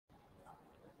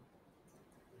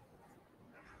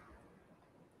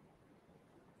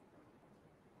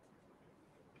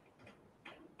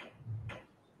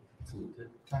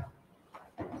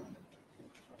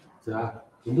За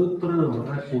өнөөдөр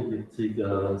маргаашийн дэцийг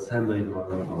сайн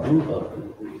баярлалаа.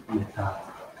 Мета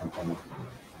компани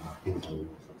энэ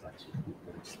судлаач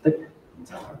ажилладаг.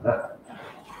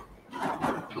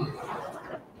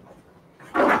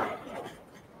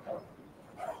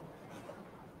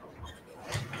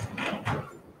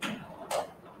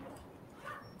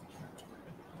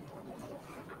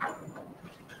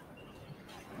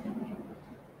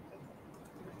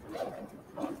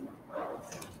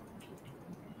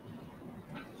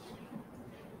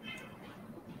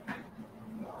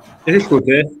 Хэлэхгүй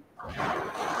те.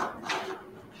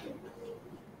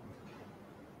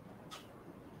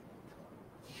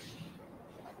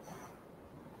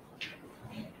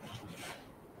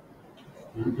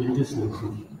 Эндээс нэг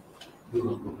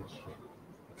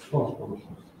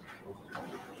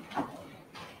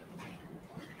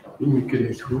юм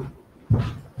хэлэхгүй.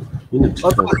 Энэ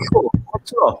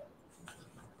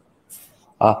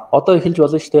Одоо эхэлж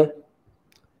болно шүү дээ.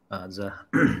 За.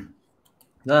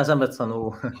 За сайн байцгаана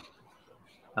уу.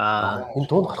 Энэ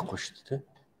дунд гарахгүй шүү дээ, тий.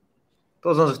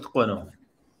 Тоо сонсохгүй байна уу?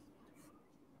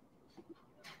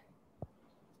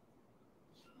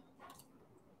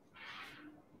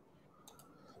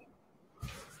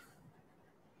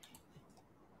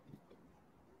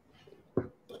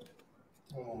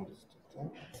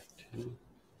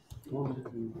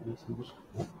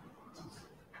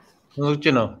 Сонсож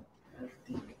байна уу?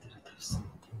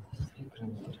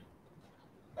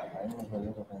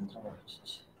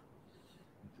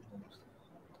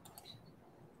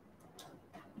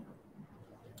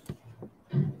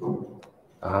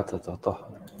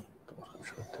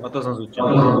 Одоо сонсож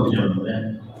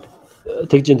байна.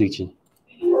 Тэгж.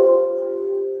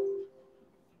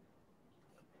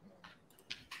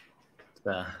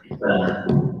 За.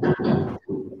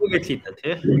 Үгээд хийдэ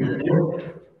тий.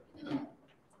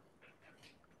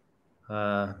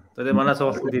 Тэгээд манай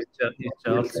суултанд ирж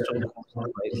олцож байгаа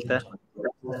баярлалаа.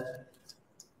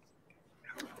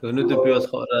 Өнөөдөр би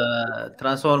болохоор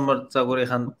трансформер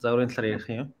загварын талаар ярих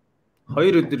юм.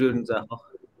 2 өдөр ер нь заах.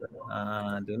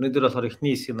 Өнөөдөр болохоор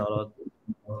эхний хэсэг нь ороод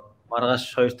маргааш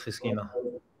 2 дахь хэсгийг нөө.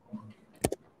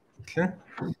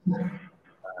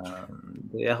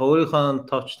 Яг өөрийнхөө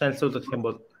товч танилцуулах юм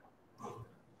бол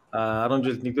 10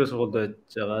 жилд нэгдүгээр сургуульд байж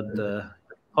байгаад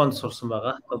фонд сурсан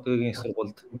байгаа. Одоогийн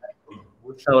сургуульд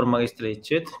бакалавр магистр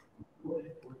хийчихэд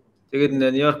тэгээд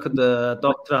Нью-Йоркд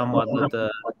доктор хамгаалаад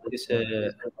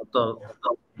одоо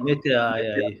Meta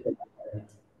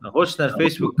хуучлаар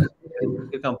Facebook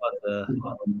компанид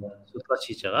судлаач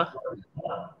хийж байгаа.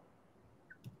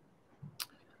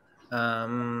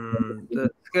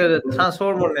 Тэгэхээр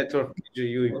Transformer Network гэж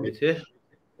юу юм бэ те?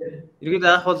 Иргэд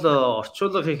анх бол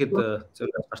орчуулга хийхэд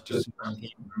зөвлөж гарч ирсэн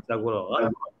загвар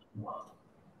байгаа.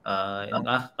 Энэ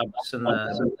анх гарсан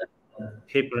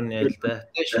paper нэлдэ.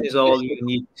 Station is all you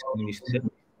need гэсэн.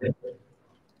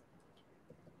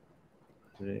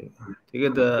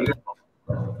 Тэгээд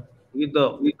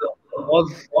ол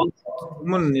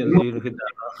өмнө ерөнхийдөө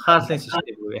хаалын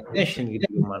систем үү attention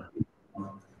гэдэг юмар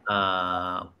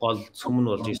гол цөмн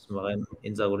болж ирсэн байгаа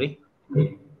энэ загварын.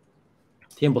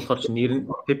 Тийм болохоор ч нэр нь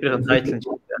paper-ийн title нь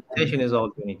attention is all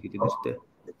you need гэдэг нэртэй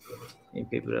энэ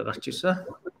paper гарч ирсэн.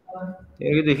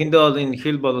 Тэгээд эхэндээ бол энэ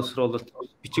хэл боловсруулалт,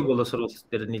 бичиг боловсруулалт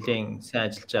дээр нэлээд сайн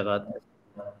ажиллаж байгаа.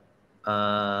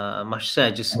 Маш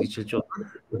сайн ажилласан гэж хэлж байна.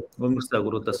 Өмнөх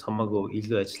загваруудаас хамаагүй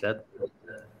илүү ажиллаад.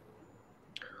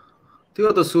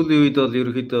 Тэгээд одоо сүүлийн үед бол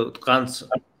ерөнхийдөө ганц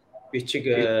бичиг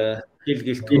хэл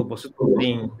гэлтгөө бусад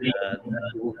бүрийн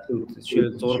жишээ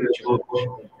зураг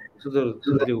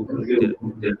сүүлийн үгээр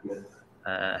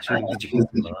ашиглаж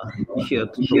эхэлсэн байна. Их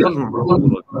чухал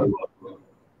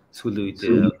сүүлийн үед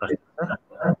гарсан.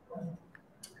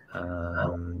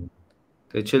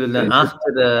 Тэгээд жишээлбэл анх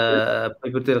тэр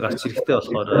paper дээр гарч ирэхдээ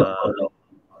болохоор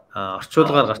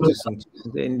орчуулгаар гарч ирсэн.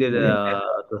 Энэ дээр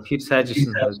одоо хэр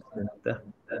сайжирсан харагдсан та.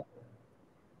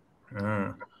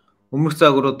 Өмнөх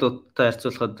загваруудтай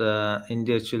харьцуулахад энэ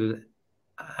дээр жишээл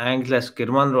англиас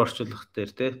герман руу орчуулах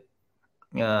дээр те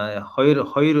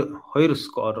 2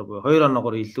 скор буюу 2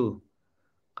 оноогоор илүү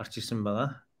гарч ирсэн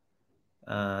байгаа.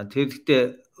 Тэр гэхдээ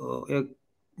яг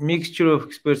mixture of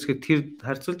experts гэх тэр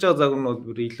харьцуулж байгаа загвар нь бол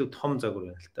илүү том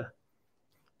загвар байна л та.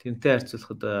 Тэрнтэй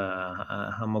харьцуулахад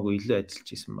хамаагүй илүү ажиллаж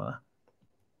исэн байгаа.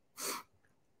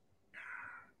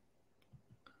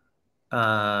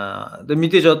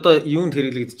 Мэдээж одоо юунд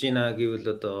хэрэглэгдэж байна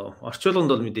гэвэл одоо орчуулганд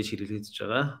бол мэдээж хэрэглэгдэж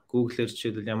байгаа. Google-ээр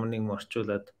жишээлбэл ямар нэгэн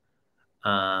орчуулад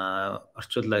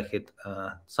орчууллаа гэхэд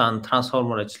цаана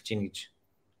трансформер ажиллаж гин гэж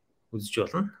үзэж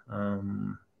болно.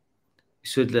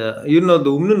 Эсвэл ер нь бол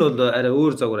өмнө нь бол арай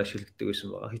өөр загвар ашиглагддаг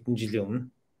байсан байгаа хэдэн жилийн өмнө.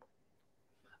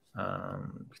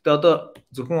 Гэтэ одоо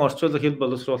зөвхөн орчуулга хэл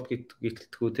боловсруулалт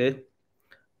гítэлтгүү те.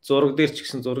 Зураг дээр ч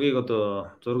гэсэн зургийг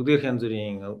одоо зураг дээр янз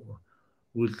бүрийн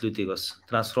үйлдэлүүдийг бас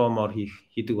трансформер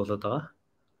хийдэг болоод байгаа.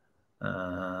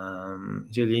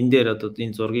 Жишээл энэ дээр одоо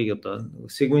энэ зургийг одоо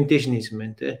сегменташн хийсэн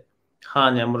байна те.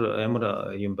 Хаана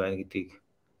ямар юм байна гэдгийг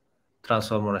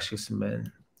трансформер ашигласан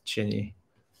байна. Жишээний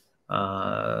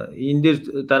энэ дээр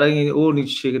дараагийн өөр нэг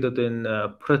жишээгээд одоо энэ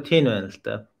протеин байна л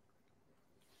да.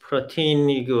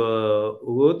 Протеинийг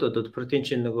өгөөд одоо протеин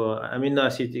чинь нөгөө амино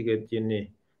асид гэдэг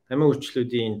юмны амин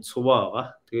хүчлүүдийн цуваа байгаа.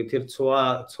 Тэгээд тэр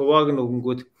цувааг нь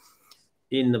өгөнгөд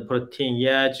энэ протеин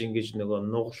яаж ингэж нөгөө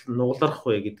нугларах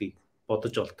вэ гэдгийг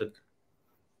бодож олдог.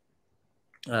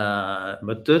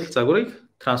 Модель загварыг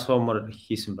трансформер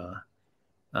хийсэн байгаа.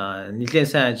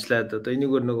 Нэлээд сайн ажиллаад одоо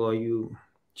энэгээр нөгөө юу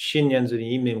жишээ нь янз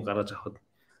бүрийн юм гаргаж авахд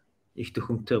их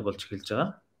төхөмтэй болж эхэлж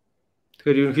байгаа.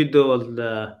 Тэгэхээр ерөнхийдөө бол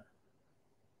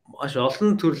маш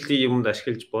олон төрлийн юмд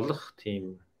ашиглаж болох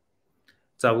тийм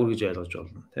загвар гэж ойлгож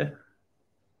болно тий.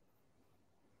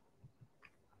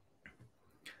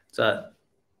 За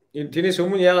тэрнээс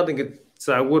өмнө яагаад ингэж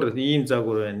ийм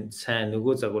загвар байна, сайн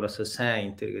нөгөө загвараас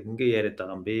сайн энэ гэдэг ингээ яриад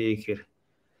байгаа юм бэ гэхээр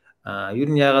ер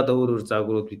нь яагаад өөр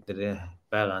загварууд бид нэр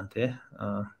байгаа юм тий.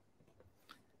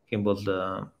 Гэм бол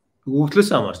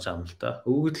өгөгдлөөс амарч байгаа юм л да.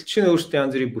 Өгөгдөл чинь өөртөө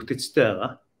янз бүрийн бүтэцтэй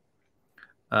байгаа.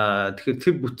 Тэгэхээр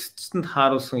тэр бүтэцтэнд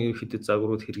хааруулсан ерөнхийдөө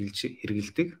загварууд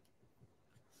хэрэгэлдэг.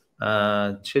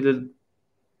 Жишээлбэл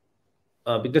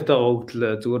биднэрт байгаа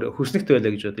өгөгдөл зүгээр хүснэгт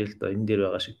байлаа гэж бодъё л да. Энэ дээр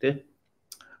байгаа шиг тий.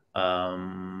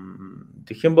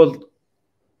 Тэгэх юм бол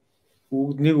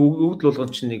өгөгдөл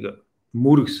болгон чинь нэг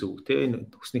мөр гэсэн үг тий.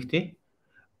 Энэ хүснэгтийн.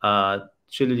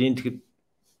 Жишээлбэл энэ тэгэхэд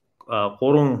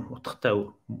 3 утгатай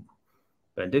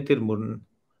байна тий. Тэр мөр нь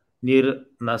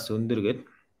нэр нас өндөр гэдэг.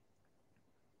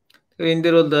 Тэгэхээр энэ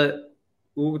дээр бол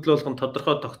өгөгдөл болгон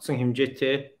тодорхой тогтсон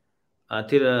хэмжээтэй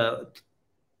тэр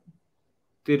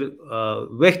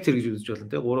вектор гэж үзэж болно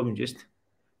тий. 3 хэмжээ шүү дээ.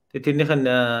 Тэгээ тэрнийх нь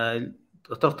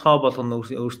дотор тоо болгоно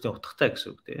өөрсдийн утгатай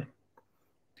гэсэн үг тий.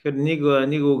 Тэгэхээр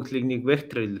нэг өгөгдлийг нэг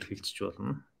вектороор илэрхийлж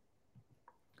болно.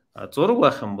 Зураг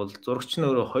байх юм бол зурагч нь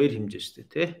өөрөө 2 хэмжээ шүү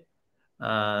дээ тий.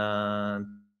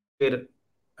 Тэгэхээр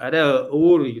арай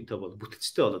өөр юутай бол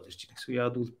бүтэцтэй болоод ирж байна гэсэн.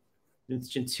 Яг бол энд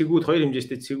чинь цэгүүд 2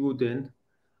 хэмжээтэй цэгүүд байна.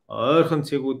 Ойрхон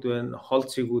цэгүүд байна, хол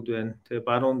цэгүүд байна. Тэгээ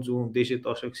баруун зүүн дээшээ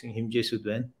доошоо гэсэн хэмжээсүүд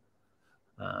байна.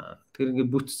 Тэр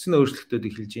ингээд бүтц нь өөрчлөгдөд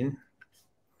эхэлж байна.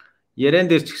 Яриан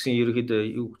дээр ч гэсэн ерөөхдөө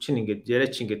үг чинь ингээд яриа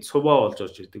чинь ингээд цуваа болж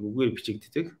орж ирдэг, үгээр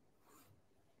бичигддэг.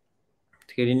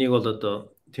 Тэгэхээр энийг бол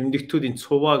одоо тэмдэгтүүдийн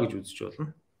цуваа гэж үзэж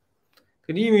болно.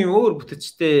 Тэгэхээр ийм өөр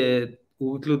бүтэцтэй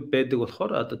өгөгдлүүд байдаг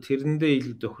болохоор одоо тэрэндээ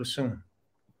илүү тохирсон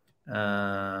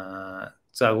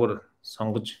загвар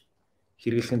сонгож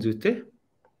хэрэглэх нь зүйтэй.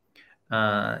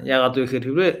 Яагаад вэ гэхээр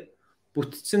хэрвээ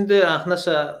бүтцэндээ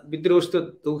анханасаа бид нар өөрсдөө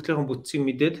өгөгдлийнхэн бүтцийг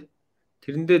мэдээд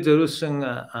тэрэндээ зориулсан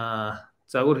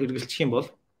загвар хэрэглэх юм бол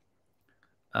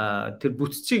тэр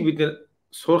бүтцийг бид нэр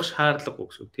сурах шаардлагагүй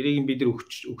гэсэн үг. Тэрийг бид нар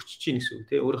өгч чинь гэсэн үг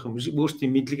тийм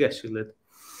өөрсдийн мэдлэгээ ашиглаад.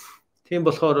 Тийм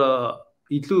болохоор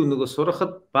илүү нөгөө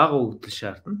сурахад бага өгөгдөл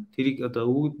шаардна. Тэрийг одоо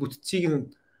бүтцийг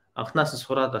нь анханаас нь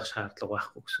сураад авах шаардлага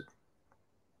байхгүй гэсэн үг.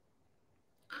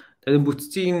 Тэгэхээр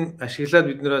бүтцийг нь ашиглаад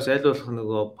бид нараас аль болох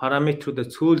нөгөө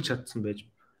параметруудаа цөөлж чадсан байж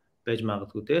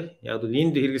магадгүй тийм. Яг бол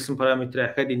энд хэрэглэсэн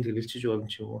параметрээ ахаад энд хэрэгжилж болно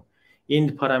ч юм уу.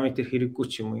 Энд параметр хэрэггүй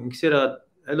ч юм уу. Ингэсээр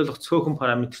аль болох цөөхөн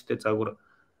параметртэй загвар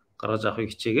гаргаж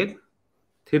авахыг хичээгээд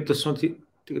тэр тусмаа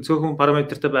цөөхөн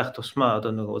параметртэй байх тусмаа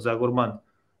одоо нөгөө загвар маань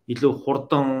илүү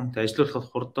хурдан ажиллуулахад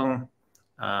хурдан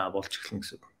болж эхэлнэ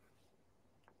гэсэн.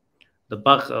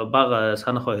 Бага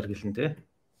санахаа хэрэглэн тий.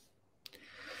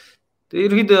 Тэгээ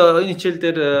ерөөдөө энэ хичээл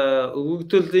дээр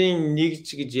өгөгдөлийн нэгж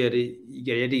гэж ярих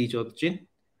гэж бодож байна.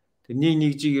 Тэгээ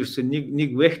нэгжийг ерөөсөө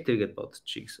нэг вектор гэж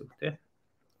бодчих гэсэн үг тий.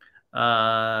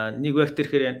 Нэг вектор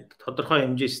гэхээр тодорхой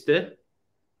хэмжээстэй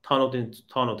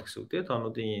тоонууд гэсэн үг тий.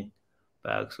 Тоонуудын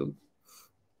баа гэсэн үг.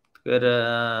 Тэгэхээр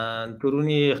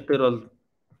дөрөвний ях дээр бол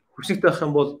хүснэгт байх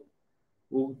юм бол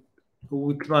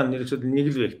өгөгдөл маань ерөөсөө нэг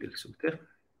л вектор гэсэн үг тий.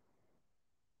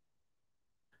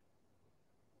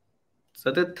 За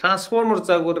тэгээд трансформер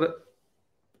загвар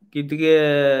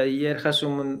гэдгээ ярихаас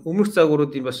өмнө өмнөх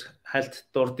загваруудын бас хальт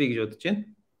дурдъя гэж бодож байна.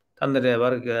 Та нар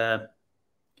баг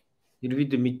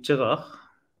ерөөдөө мэдж байгаа.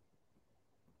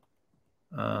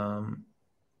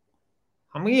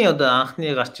 Хамгийн одоо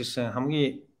анхны гарч ирсэн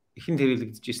хамгийн ихэнд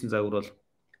хэрэглэгдэж ирсэн загвар бол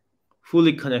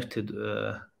fully connected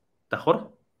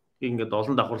давхар. Ингээд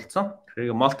олон давхарлцсан.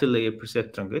 Тэгэхээр multi layer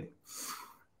perceptron гэдэг.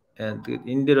 Тэгээд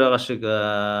энэ дээр байгаа шиг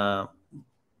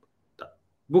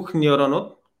бүх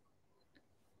нейронууд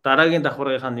дараагийн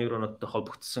давхаргийнхаа нейронуудтай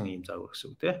холбогдсон ийм загвар гэсэн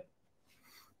үг тийм.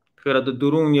 Тэгэхээр одоо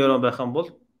 4 нейрон байх юм бол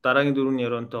дараагийн 4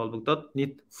 нейронтой холбогдоод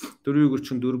нийт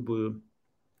 4,44 буюу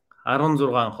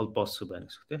 16 холбоос байна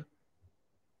гэсэн үг тийм.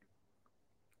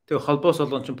 Тэгээ холбоос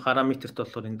болгон чинь параметрт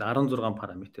болохоор энд 16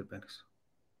 параметр байна гэсэн.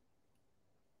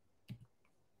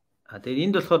 Тэгээ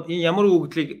энд болохоор энэ ямар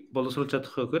өгөгдлийг боловсруулж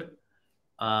чадах вэ гэхээр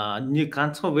нэг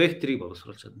ганцхан векторыг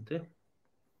боловсруулж чадна тийм.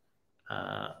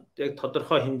 Яг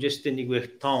тодорхой хэмжээстэй нэг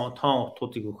вектор тоон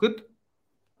утгуудыг өгөхөд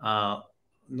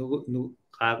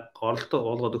горолт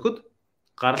болгоод өгөхөд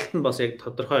гаралт нь бас яг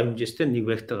тодорхой хэмжээстэй нэг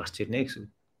вектор гарч ирнэ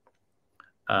гэсэн.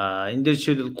 Энэ дээр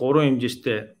жишээлбэл 3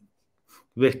 хэмжээстэй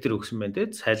вектор өгсөн байна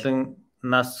тийм.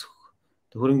 Цалиннаас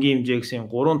хөрөнгийн хэмжээ гэсэн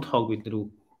 3 тоог бид нэр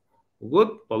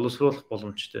өгөөд боловсруулах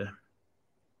боломжтой.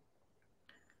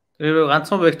 Тэгэхээр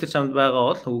ганцхан вектор чамд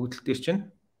байгаа бол өгөгдөл дээр чинь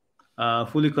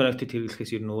fully connected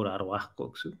хэрэглэхээс ер нь өөр арга байхгүй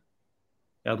гэсэн.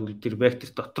 Яг үл тэр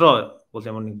вектор дотроо бол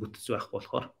ямар нэг бүтц байхгүй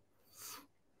болохоор.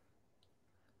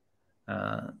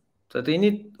 За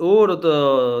энэ өөр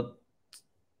одоо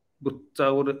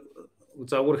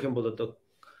загвар гэх юм бол одоо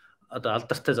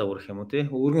алдартай загвар гэх юм уу тий.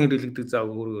 Өргөн хэрэглэгдэх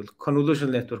загвар бол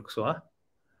convolutional network гэсэн ба.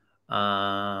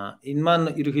 Энэ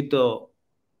маань ерөөхдөө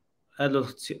аль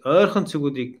болох ойрхон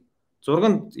цэгүүдийг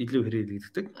зурганд илүү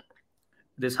хэрэглэгддэг.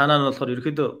 Тэгээ санаа нь болохоор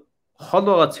ерөөхдөө хол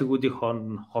байгаа цэгүүдийн хооронд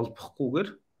нь холбохгүйгээр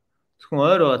зөвхөн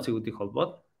ойр байгаа цэгүүдийг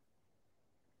холбоод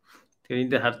тэгэхээр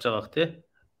энд дээр харж байгаах тий.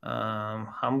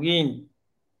 Хамгийн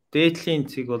дээдлийн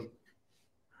цэг бол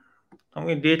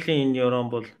хамгийн дээдлийн нейрон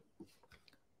бол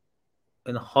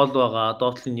энэ хол байгаа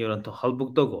доотлын нейронтой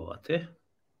холбогдог байгаа тий.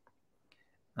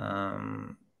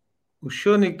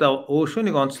 Өшөөнийг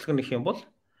онцлог нэх юм бол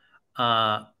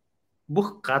бүх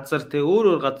газар тий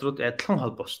өөр газрууд адилхан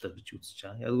холбоостой гэж үзэж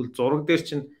байгаа. Яг л зураг дээр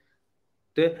чинь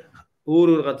тий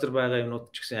өөр газар байгаа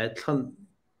юмнууд ч гэсэн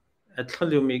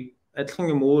адилхан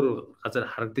юм өөр газар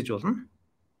харагдаж болно.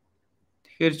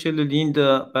 Тэгэхээр жишээлбэл энд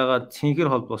байгаа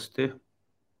цэнхэр холбоос тий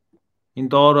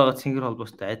энэ доор байгаа цэнхэр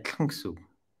холбоостой адилхан гэсэн үг.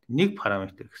 Нэг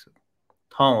параметр гэсэн.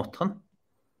 Тоон утга нь.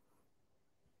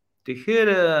 Тэгэхээр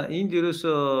энд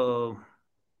ерөөсөө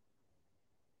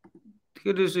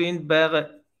энд байгаа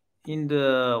энд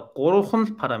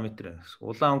 3хан параметр гэсэн.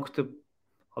 Улаан өнгөтэй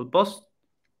холбоос,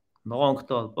 ногоон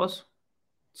өнгөтэй холбоос,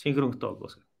 цэнхэр өнгөтэй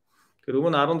холбоос. Тэгэхээр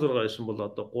өмнө 16 байсан бол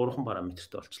одоо 3хан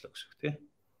параметртэй болчихлоо гэсэн үг тийм.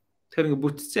 Тэгэхээр ингээ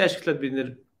бүтцээ ашиглаад бид нэр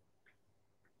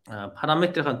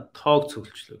параметрийн тоог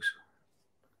цөвлөчлөө гэсэн.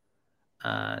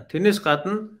 Тэрнээс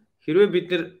гадна хэрвээ бид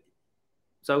нэр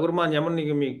загвар маань ямар нэг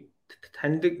юм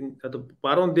таньдаг одоо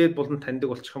баруун дээд болон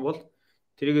таньдаг болчих юм бол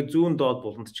тэрийг зүүн доод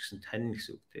болонд ч гэсэн таньна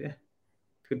гэсэн үг тийм.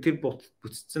 Тэгэхээр тэр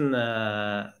бүтц нь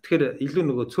тэгэхээр илүү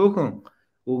нөгөө цөөхөн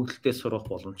өгөгдөлтөд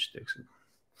сурах боломжтой гэсэн.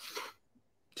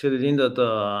 Тэгэхээр энд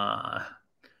одоо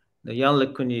Ян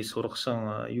Лекүний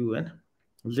сургасан юу вэ?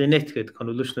 Linet гэдэг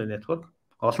convolutional network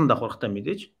олон давхаргатай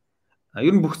мэдээж.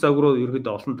 Ер нь бүх загварууд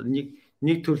ерөөдөө олон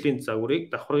нэг төрлийн загварыг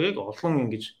давхаргыг олон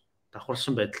ингэж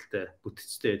давхарсан байдалтай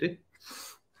бүтцтэй байдаг.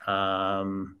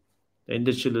 Энэ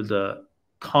дээр жишээлбэл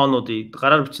тоонуудыг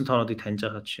гараар бичсэн тоонуудыг таньж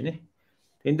байгаа жишээ нэ.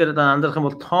 Энэ дээр анзаарах юм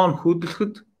бол тоон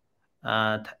хөдөлгөхөд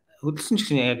хөдөлсөн ч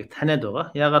гэсэн яг таниад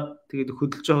байгаа. Ягаад тэгээд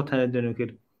хөдөлж байгаа таниад байна вэ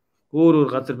гэхээр өөр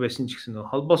газар байсан ч гэсэн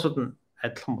холбоосууд нь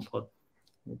адилхан болохоор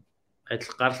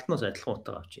гаралтнаас адилхан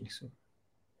утга авч ийн гэсэн.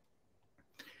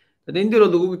 Тэгээд энэ дээр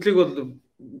бол өгөгдлийг бол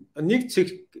нэг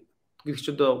цэг гэгч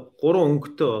одоо 3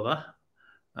 өнгөтэй байгаа.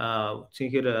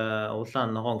 Цэнхэр улаан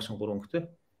ногоон гэсэн 3 өнгөтэй.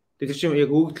 Тэр чинь яг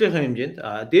өгөгдлийн хэмжээнд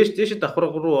дээш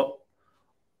давхарга руу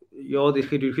яваад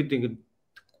ирэхээр ерөөхдөө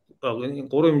ингэ 3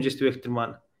 хэмжээст вектор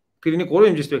маань тэрний 3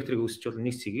 хэмжээст векторыг үүсч бол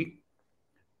нэг цэгийг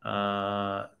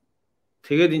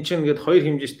тэгээд эн чинь ингээд 2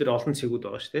 хэмжээст дээр олон цэгүүд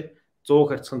байгаа шүү дээ. 100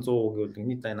 харьцан 100 гэвэл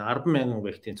нийт 100000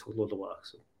 векторын цуглуулга байгаа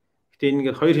гэсэн. Гэтэ энэ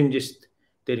ингээд 2 хэмжээст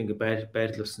дээр ингээд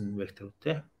байрлуулсан векторууд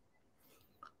тий.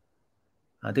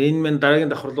 Тэгээ энэ маань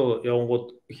дараагийн давхар руу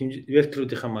явангууд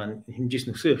векторуудынхаа маань хэмжээс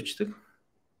нөсөө явчихдаг.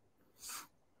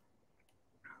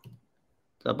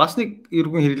 За бас нэг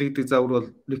эргэн хэрэглэгдэх загвар бол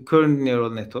recurrent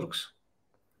neural networks.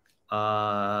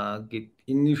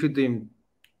 Энэ ихэд юм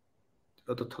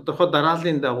одоо тодорхой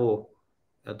дарааллын дагуу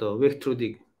одоо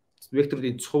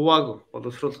векторуудын цувааг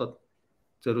боловсруулахад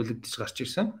зориулагдаж гарч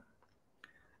ирсэн.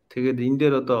 Тэгээд энэ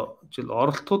дээр одоо жишээл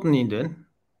оролтууд нь энд байна.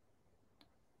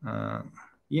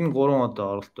 Энэ 3 одоо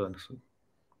оролт байна гэсэн.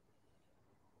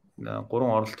 3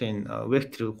 оролтын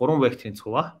вектор 3 векторын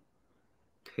цуваа.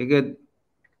 Тэгээд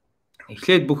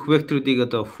эхлээд бүх векторуудыг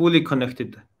одоо fully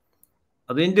connected.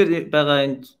 Одоо энэ дээр байгаа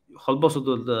энэ холбоосууд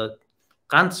бол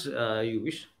ганц юу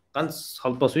биш, ганц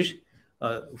холбоос биш,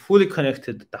 fully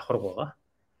connected давхарга байгаа.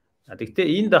 Гэхдээ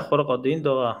энэ давхарга одоо энд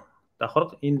байгаа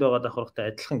давхарга, энд байгаа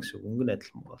давхаргатай адилхан гэсэн үг, өнгө нь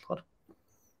адилхан болохоор.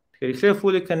 Тэгэхээр эхлээ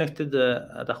fully connected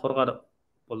давхаргаар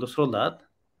боловсруулад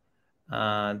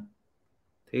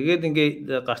тэгээд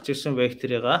ингээд гарч ирсэн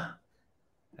векторыг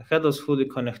дахиад бас fully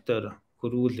connector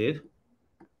хөрвүүлээд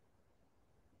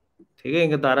тэгээ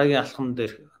ингээд дараагийн алхам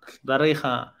дээр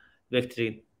дараагийнхаа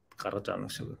векторыг гаргаж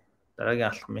авна гэсэн үг. Дараагийн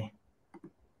алхмыг.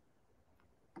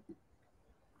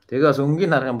 Тэгээ бас өнгийг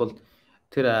харах юм бол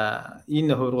тэр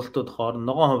энэ хувиргалтууд хооронд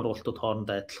ногоон хувиргалтууд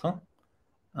хоорондоо адилхан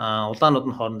улаанууд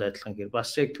нь хоорондоо адилхан гэхээр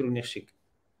бас яг түрүүнийх шиг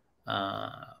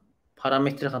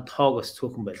параметрийн тоог бас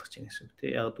цөөхөн байлгаж байна гэсэн үг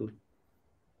тийм. Яг л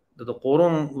одоо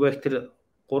 3 векторын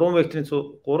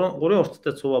 3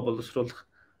 урттай цуваа боловсруулах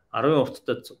 10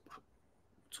 урттай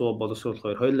цуваа боловсруулах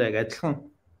хоёр хоёулаа яг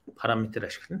адилхан параметр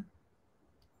ашиглана.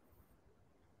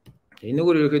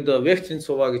 Энэгээр ерөөхдөө векторын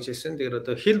цуваа гэж хэлсэн. Тэгэхээр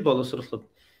одоо хэл боловсруулахад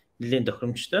нэлээд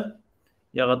тохиромжтой.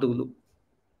 Ягаад гэвэл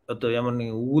одоо ямар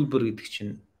нэгэн өгүүлбэр гэдэг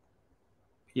чинь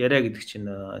яриа гэдэг чинь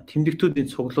тэмдэгтүүдийн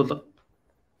цуглуулга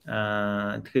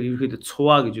тэгэхээр ерөөхдөө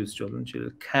цуваа гэж үзэж болно.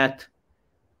 Жишээлбэл cat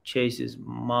chases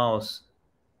mouse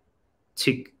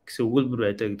tick гэсэн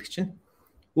өгүүлбэр байдаг гэдэг чинь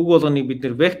үг болгоныг бид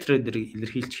нэр векторээр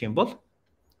илэрхийлчих юм бол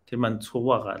тэр маань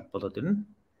цуваагаа болоод ирнэ.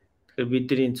 Тэгэхээр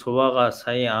бидний цуваагаа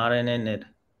сая RNA-нээр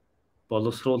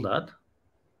боловсруулад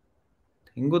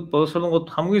тэнгууд боловсруулангууд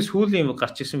хамгийн сүүлийн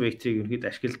гарч ирсэн векторыг ерөөд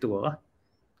ашигладаг байгаа.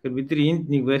 Тэгэхээр бид нар энд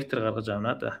нэг вектор гаргаж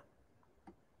авнаа да.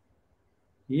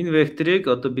 Энэ векторыг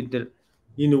одоо бид нар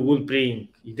энэ өгүүлбэрийн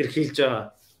илэрхийлж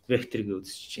байгаа вектор гэж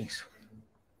үзэж чинь гэсэн.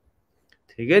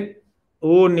 Тэгээд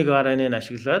өөр нэг RNA-г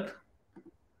ашиглаад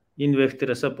энэ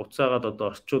вектороос буцаагаад одоо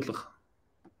орчуулсан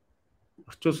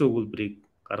өгүүлбэрийг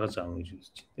гаргаж авна гэж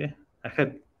үзэж чинь тий.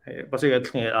 Дахиад бас яг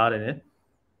адилхан RNA.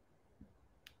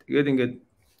 Тэгээд ингээд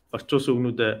орчуулсан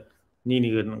өгнүүдээ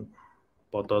нэгээр нь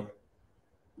бодоод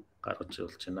гаргаж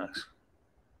явуулж байна гэсэн.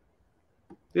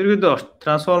 Тэргээд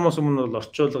трансформоос өмнө бол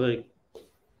орчуулгыг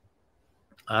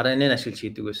RNA-г ашиглаж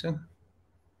хийдэг байсан.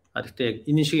 Гэхдээ яг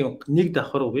энэ шиг юм нэг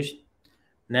давхар биш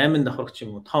 8 давхар ч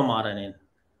юм уу том RNA.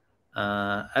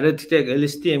 Арай гэхдээ яг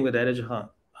LSTM гэдэг арай жоохон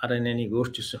RNA-ыг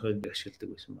өөрчилсөн хөлбөг ашигладаг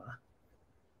байсан байна.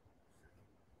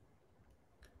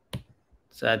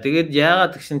 За тэгээд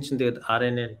яагаад гэсэн чинь тэгээд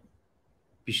RNA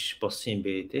биш болсон юм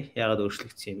бэ те? Яагаад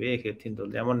өөрчлөгдсөн юм бэ? Тэгэхээр тэнд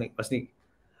бол ямар нэг бас нэг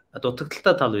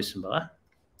дутагдaltaй тал байсан байгаа.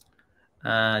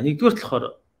 Нэгдүгээр болохоор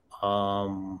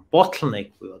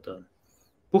bottleneck буюу одоо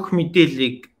бүх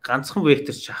мэдээллийг ганцхан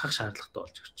векторт шахах шаардлагатай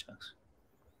болж ирж байгаа гэсэн.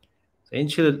 За энэ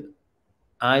жишээл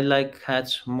I like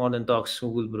cats more than dogs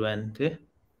өгүүлбэр байна тий.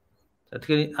 За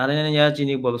тэгэхээр RNA яаж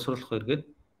энийг боловсруулах вэ гэдэг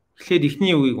эхлээд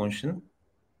эхний үгийг уншина.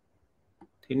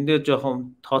 Тэрэн дээр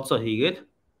жоохон тооцоо хийгээд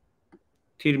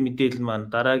тэр мэдээлэл маань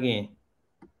дараагийн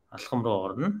алхам руу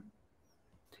орно.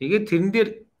 Тэгээд тэрэн дээр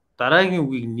дараагийн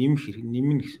үгийг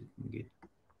нэмнэ гэсэн ингээд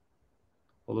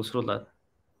боловсруулаад.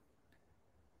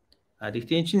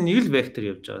 Гэхдээ эн чинь нэг л вектор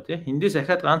явж байгаа тийм. Эндээс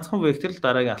дахиад ганцхан вектор л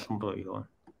дараагийн алхам руу явна.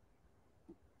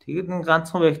 Тэгээд нэг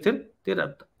ганцхан вектор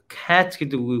тэр cat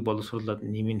гэдэг үгийг боловсруулаад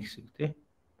нэмнэ гэсэн үг тийм.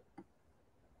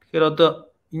 Тэгэхээр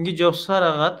одоо ингэж явсаар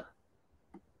агаад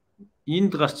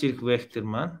энд гарч ирэх вектор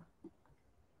маань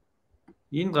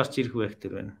энд гарч ирэх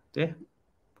вектор байна тийм.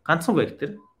 Ганцхан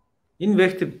вектор. Энэ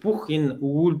вектор бүх энэ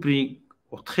өгүүлбэрийн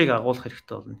утгыг агуулах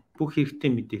хэрэгтэй болно. Бүх хэрэгтэй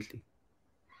мэдээллийг.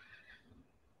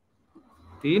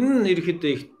 Энэ нь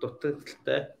ерөөхдөө их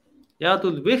дутагдaltaй. Яг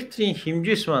бол векторын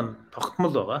хэмжээс маань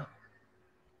тогтмол байгаа.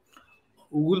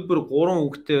 Өгүүлбэр 3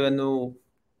 үгтэй байна уу?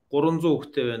 300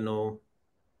 үгтэй байна уу?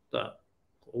 Одоо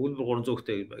өгүүлбэр 300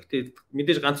 үгтэй гэж байна. Гэтэ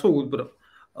мэдээж ганцхан өгүүлбэр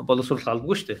боловсруулах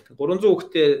албагүй шүү дээ. 300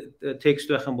 үгтэй текст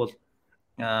байх юм бол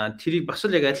тэрийг бас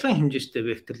л яг адилхан хэмжээтэй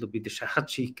векторлоо бид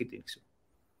шахаж хийх гэдэг юм гэсэн.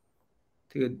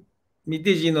 Тэгээд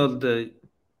мэдээж энэ бол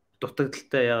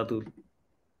дутагдaltaй яагаад гэвэл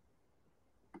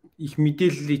их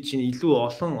мэдээллийг чинь илүү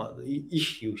олон их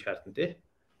юу шаардна те.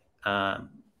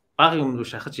 Бага юм руу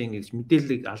шахаж ийн гэж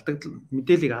мэдээллийг алдаж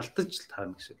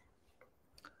таарна гэсэн.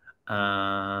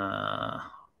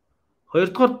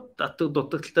 Хоёрдугаар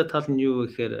дутагдaltaй тал нь юу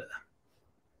гэхээр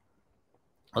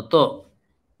одоо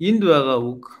энд байгаа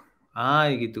үг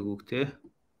I гэдэг үг те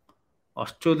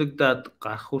орчуулагдаад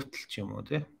гарах хүртэл ч юм уу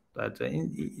те. За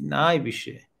энэ I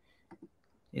биш ээ.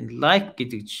 Энэ like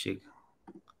гэдэг жишээг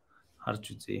харж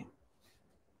үзье.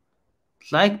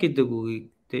 Like гэдэг үгийг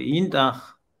те энд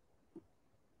анх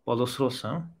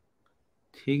боловсруулсан.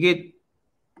 Тэгээд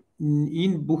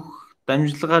энэ бүх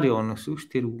дамжлагаар явна гэсэн үг ш.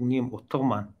 Тэр үгний утга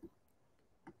маань.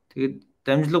 Тэгээд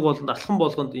дамжлаг болонд алхам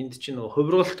болгонд энд чинь нөгөө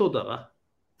хувиргалтууд байгаа.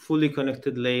 Fully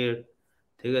connected layer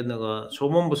тэгээд нөгөө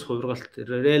шугам бус хувиргалт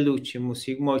ReLU ч юм уу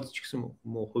sigmoid ч гэсэн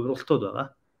хувиргалтууд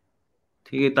байгаа.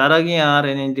 Тэгээд дараагийн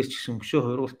RNA дээр ч гэсэн өшөө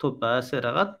хувиргалтууд байсаар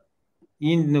хагаад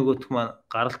энд нөгөөх маань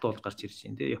гаралт болж гарч ирж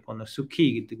байна тийм. Японоор суки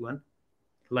гэдэг байна.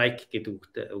 Like гэдэг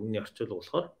үгтэй үгний орчуулга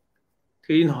болохоор.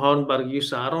 Тэгэхээр энэ хооронд баг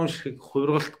 9-10 шиг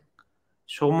хувиргалт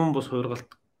шугамн бус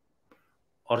хувиргалт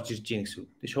орж ирж байна гэсэн үг.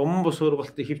 Тэгээ шугамн бус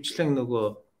хувиргалтыг хөвчлэн нөгөө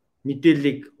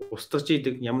мэдээллийг устгаж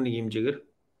идэг ямар нэг хэмжээгээр.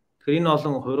 Тэгэхээр энэ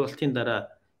олон хувиргалтын дараа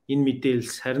энэ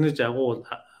мэдээлэл сарниж агуу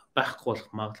байхгүй болох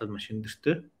магадлал маш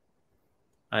өндөртэй.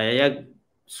 Яг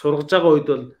сургаж байгаа үед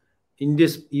бол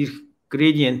эндээс ирэх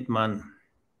gradient маань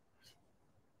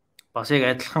бас яг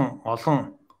адилхан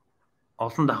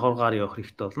олон давхаргаар явах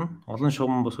хэрэгтэй болно. Олон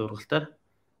шугамн бус ургалтаар.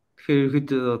 Тэгэхээр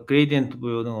ерөөд gradient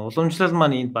буюу уламжлал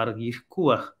маань энд баг ирэхгүй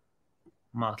байх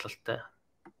магадлалтай.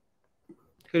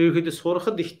 Тэгэхээр ерөөд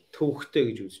сурахад их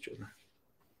төвөгтэй гэж үзэж байна.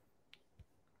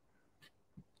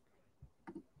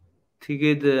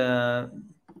 Тэгээд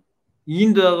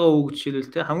энд байгаа үг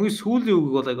жишээлбэл хамгийн сүүлийн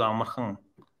үгийг бол айгүй амархан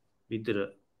бид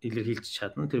нар илэрхийлж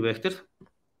чадна тэр вектор.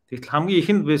 Тэгтэл хамгийн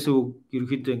ихэнд байсан үг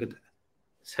ерөөхдөө ингээд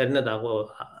сарнаад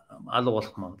агуу алга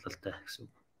болох магадлалтай гэсэн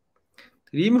үг.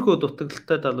 Тэр иймэрхүү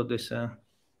дутагдaltaй талууд байсан.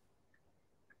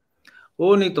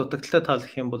 Өөр нэг дутагдaltaй тал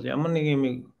гэх юм бол ямар нэг юм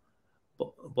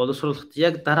боловсруулахад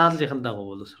яг дарааллын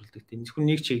дагуу боловсруулдаг. Энэ зөвхөн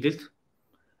нэг чиглэлд.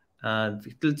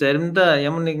 Тэгтэл заримдаа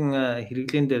ямар нэгэн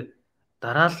хэрэглэн дээр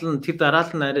дараалал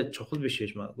нь арай чухал биш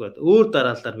байж магадгүй. Өөр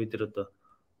дараалалаар бид нар одоо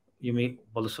юм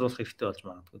боловсруулах хэрэгтэй болж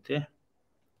магадгүй тий.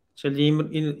 Жишээл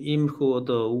иймэрхүү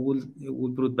одоо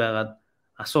өгүүлбэрүүд байгаад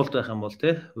асуулт байх юм бол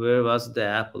тий where was the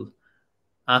apple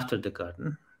after the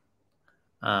garden?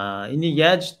 Энийг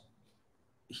яаж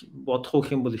бодох вэ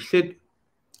гэх юм бол эхлээд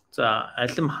за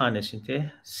алим хаана шин тий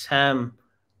Sam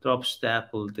drops the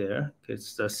apple there.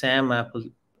 Тэгэхээр Sam apple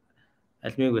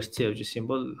алимыг барьсан явж исэн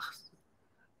бол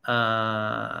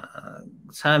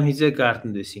Sam his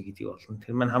garden байсан гэдгийг болно.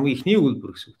 Тэр маань хамгийн ихний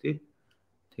өгүүлбэр гэсэн үг тий.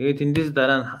 Тэгээд тэндээс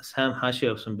дараа нь Sam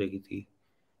хаашаа явсан бэ гэдгийг.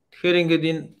 Тэгэхээр ингээд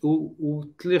энэ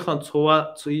өгдлийнхаа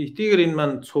эдгээр энэ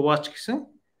маань цуваач гэсэн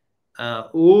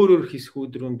өөр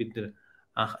хэсгүүд рүү бид нэр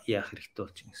яах хэрэгтэй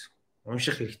болж байна гэсэн.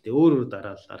 Унших хэрэгтэй өөр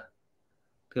дараалалаар.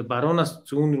 Тэгэхээр баруунаас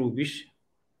зүүн рүү биш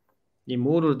ийм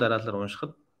өөр дараалалаар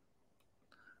уншихад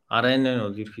RNA нь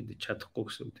бол ерөөхдөө чадахгүй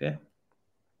гэсэн үг тий.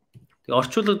 Тэгээ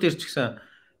орчуулга дээр ч гэсэн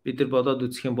бид нар бодоод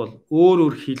үзэх юм бол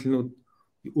өөр хэлнүүд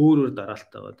өөр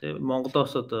дараалалтай байгаа тий.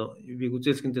 Монголоос одоо би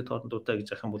гүзээлсгэндээ тоорн дуудаа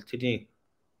гэж ах юм бол тэрний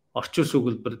орчуулс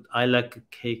өгүүлбэр I like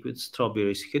cake with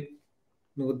strawberries гэхэд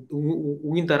нөгөө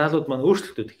үгийн дараалууд маань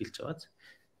өөрчлөлтөд эхэлж байгаа.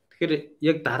 Тэгэхээр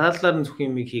яг дараалалаар нь зөвхөн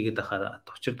юмыг хийгээд ахаар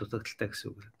товчор дутагдaltaй гэсэн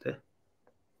үг л тий.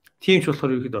 Тийм ч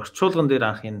болохоор ерөөд орчуулган дээр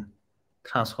анх энэ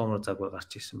трансформер загвар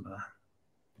гарч ирсэн байна.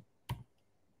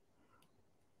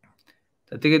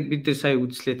 Тэгээд бид нар сая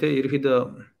үзлээ те ерөөдөө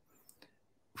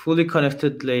fully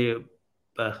connected layer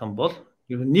байх юм бол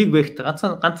ер нь нэг вектор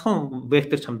ганцхан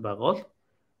вектор чамд байгаа бол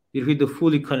ерөөдөө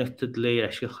fully connected layer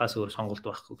ашиглахаас өөр сонголт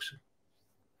байхгүй гэсэн.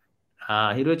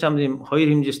 Хэрвээ чамд ийм хоёр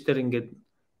хэмжээстээр ингээд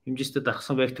хэмжээстэй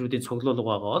дарахсан векторуудын цуглуулга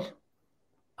байгаа бол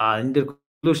энэ дээр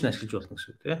collision ашиглаж болно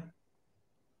гэсэн үг те.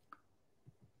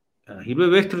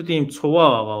 Хэрвээ векторуудын ийм цуваа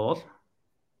байгаа бол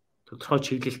тодорхой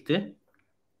чиглэлтэй.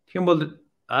 Тэгэх юм бол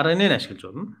RNA-г ашиглаж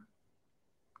болно.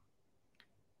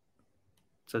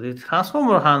 За тэгээд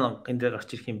трансформер хаана энэ дээр гарч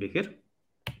ирэх юм бэ гэхээр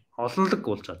олонлог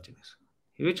болж гарч ирнэ гэсэн.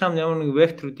 Хэрвээ чам ямар нэг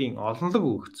векторуудын олонлог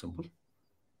өгөгдсөн бол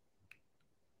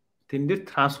тэн дээр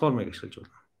трансформерыг ашиглаж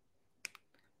болно.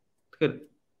 Тэгэхээр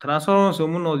трансформероос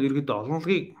өмнө бол ерөөдөө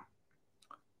олонлогийг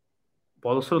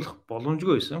боловсруулах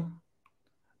боломжгүй байсан.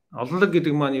 Олонлог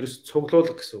гэдэг маань ерөөс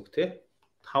цуглуулга гэсэн үг тий.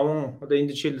 5 одоо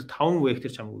энэ жишээлбэл 5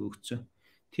 вектор чамд өгөгдсөн.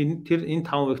 Тэр энэ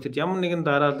 5 векторт ямар нэгэн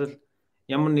дараалал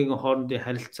ямар нэгэн хоорондын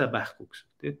харилцаа байхгүй гэсэн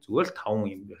тийм зүгээр л 5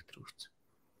 юм вектор өгсөн.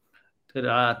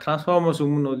 Тэгэхээр трансформерс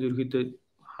өмнө бол ерөөдөө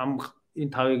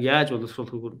энэ 5-ыг яаж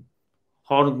боловсруулахыг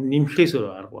хооронд нэмэхээс өөр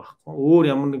арга байхгүй. Өөр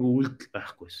ямар нэгэн үйлдэл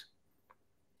байхгүйсэн.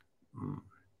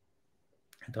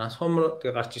 Трансформер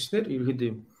тэгээ гарч ирснээр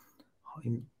ерөөдөө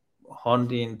энэ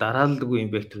хоорондын дараалалгүй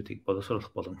юм векторуудыг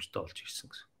боловсруулах боломжтой болж ирсэн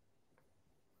гэсэн.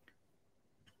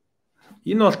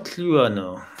 Энэ болтол юу байна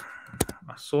вэ?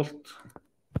 Асуулт.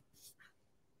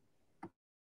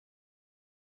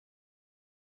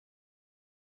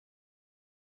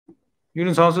 Юу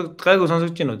н гайгүй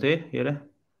сонсогдож байна уу те?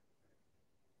 Яриа.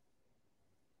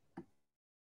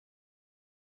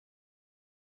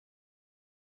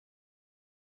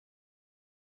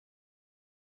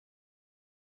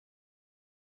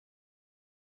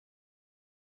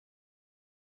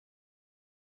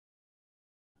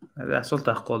 Асуулт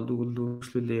авахгүй бол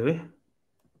дүгнэлүүлээ явъя.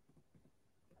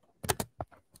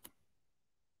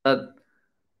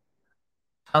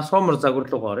 Трансформер загвар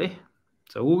руу оръё.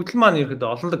 За өгдөл маань ерөөдөө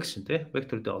олонлог гэсэн тий.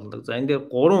 Векторуудын олонлог. За энэ дээр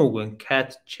 3 үг байна. Cat,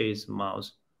 chase,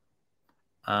 mouse.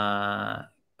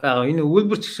 Энэ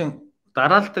өгүүлбэр ч гэсэн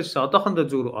дараалтаа ч одоохондоо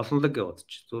зүгээр олонлог гэж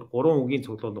бодож. Зүгээр 3 үгийн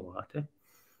цуглуулга байгаа тийм.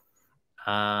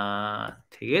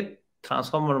 Тэгээд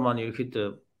трансформер маань ерөөхдөө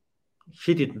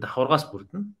хэд хэдэн давхаргаас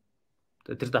бүрдэнэ.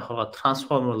 Тэр давхаргаа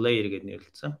transformer layer гэж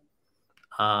нэрлэсэн.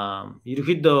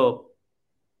 Ерөөхдөө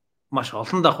маш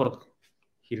олон давхарга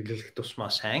хэрэглэх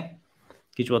тусмаа сайн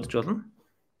гэж бодож болно.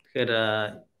 Тэгэхээр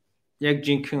яг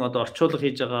жинхэнэ одоо орчуулга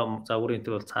хийж байгаа загварын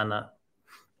энэ бол цаана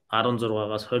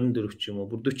 16-аас 24 ч юм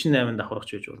уу бүр 48 давхаргач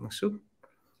байж болно гэсэн үг.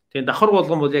 Тэгээ давхарга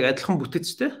болгон бол яг адилхан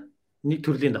бүтэцтэй нэг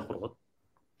төрлийн давхаргууд.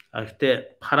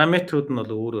 Гэхдээ параметрууд нь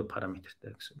бол өөр өөр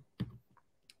параметртэй гэсэн үг.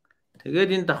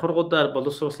 Тэгээд энэ давхаргуудаар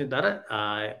боловсруулсны дараа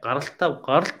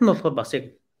гаралт нь болохоор бас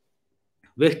яг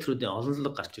векторуудын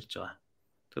олонлог гарч ирж байгаа.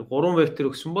 Тэр 3 вектор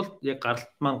өгсөн бол яг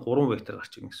гаралт маань 3 вектор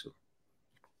гарч ирнэ гэсэн үг.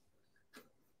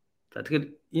 За тэгэхээр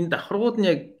энэ давхаргууд нь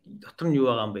яг дотор нь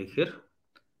юу байгаа юм бэ гэхээр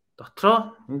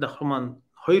дотроо энэ давхар маань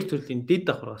хоёр төрлийн дэд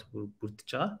давхаргаас бүрдэж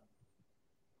байгаа.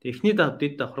 Эхний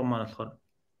дэд давхар маань болохоор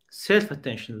self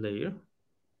attention layer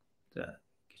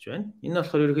гэж байна. Энэ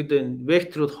болохоор ерөөхдөө энэ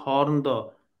векторууд хоорондоо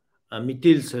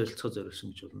мэдээлэл солилцоход зориулсан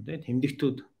гэж болно тийм.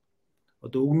 Тэмдэгтүүд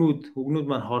одоо өгнүүд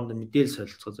маань хоорондоо мэдээлэл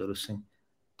солилцоход зориулсан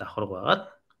давхарга байгаад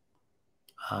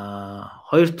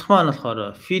хоёр дахь маань болохоор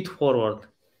feed forward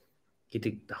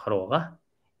гэдэг давхар байгаа.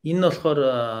 Энэ нь болохоор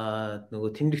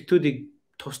нөгөө тэмдэгтүүдийг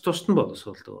тусад нь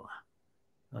боловсруулдаг байгаа.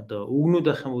 Одоо өгнүүд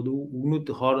ах юм бол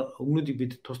өгнүүдийг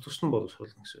бид тусад нь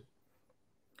боловсруулна гэсэн.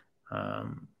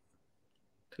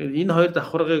 Тэгэхээр энэ хоёр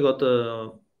давхаргыг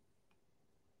одоо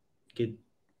гээд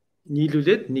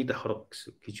нийлүүлээд нэг давхарга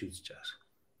гэж үзэж байгаа.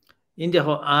 Энд яг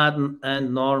add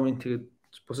and norm тэгээд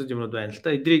бусад юмнууд байна л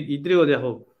да. Эдрийг бол яг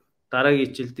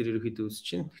дараагийн хичээл дээр ерөөхдөө үзэж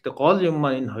чинь. Гэхдээ гол юм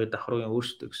маань энэ хоёр давхаргын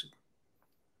өөрсдөө гэсэн.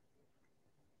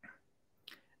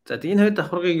 За энэ хоёр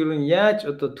давхаргыг ер нь яаж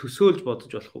одоо төсөөлж бодож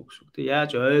болох вэ гэсэн үг. Тэг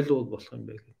яаж ойлгуул болох юм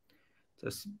бэ гэх.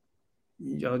 За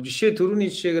жишээ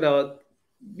төрөний жишээгээр аваад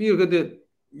би ерөөдөө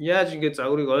яаж ингэ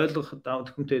загварыг ойлгох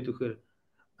төхөмтэй гэхээр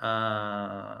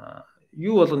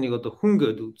юу болгоныг одоо хүн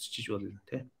гэдэг үзчихэж болно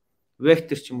те.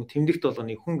 Вектор ч юм уу тэмдэгт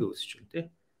болгоныг хүн гэж үзэж байна те.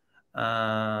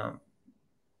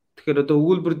 Тэгэхээр одоо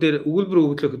өгүүлбэр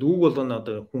өгүүлэхэд үг болгоно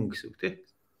одоо хүн гэсэн үг те.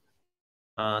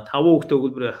 5 үгтэй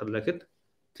өгүүлбэр байхад л гэхэд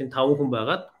тийм 5 хүн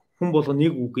байгаад хүн болгоо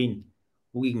нэг үгийг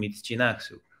мэдж байна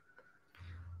гэсэн үг.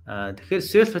 Тэгэхээр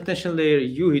self attention layer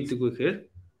юу хийдэг вэ гэхээр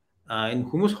энэ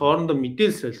хүмүүс хоорондоо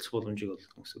мэдээлэл солилцох боломжийг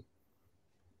олгоно гэсэн үг.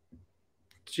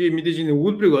 Чи мэдээж энэ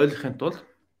өгүүлбэрийг ойлгохын тулд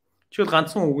чи бол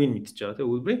ганцхан үгийг мэдж байгаа тийм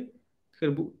өгүүлбэрийг.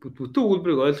 Тэгэхээр бүтэн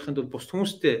өгүүлбэрийг ойлгохын тулд бус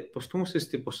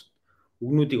хүмүүсээс бус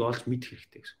үгнүүдийг олж мэдэх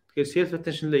хэрэгтэй гэсэн. Тэгэхээр self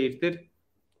attention layer дээр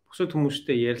бусад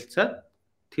хүмүүстэй ярилцаад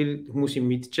тэр хүмүүсийн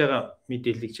мэдж байгаа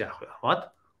мэдээллийг чи аваад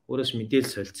өөрөөс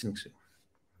мэдээлэл солилцно гэсэн.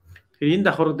 Тэгэхээр энэ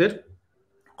давхарга дээр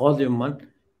гол юм маань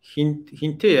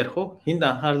хинтээ ярих уу, хинд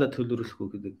анхаарлаа төлөвлөх үү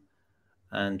гэдэг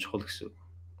чухал гэсэн.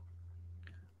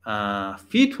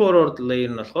 Feed forward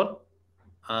layer нь болохоор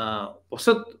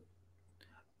бусад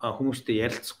хүмүүстэй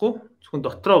ярилцахгүй зөвхөн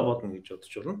дотроо бодно гэж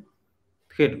бодож байна.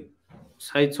 Тэгэхээр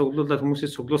сая цуглуулаад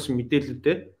хүмүүсээс цуглуулсан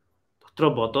мэдээллүүдээ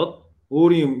дотроо бодоод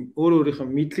өөрийнхөө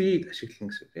мэдлэгийг ашиглана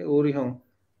гэсэн.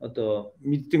 Өөрийнхөө одоо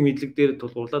мэддэг мэдлэг дээр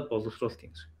тулгуурлаад боловсруулалт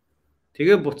юм гэсэн.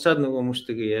 Тэгээ буцаад нөгөө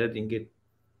хүмүүстэйгээ яриад ингээд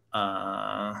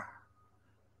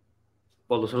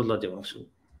боловсруулаад явна гэсэн.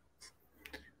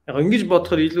 Яг ингэж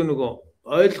бодохоор илүү нөгөө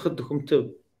ойлгоход төхөмтэй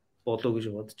болов гэж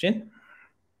бодож байна.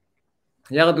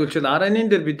 Яг гэвэл RNA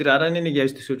дээр бид нар RNA-ыг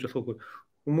яаж төсөөлж болох вэ?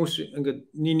 Хүмүүс ингээд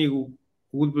нэг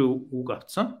өгүүлбэр үг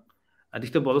авцсан.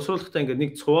 Гэхдээ боловсруулахдаа ингээд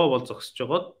нэг цуваа бол зогсож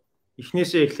жогоод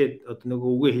эхнээсээ эхлээд одоо нөгөө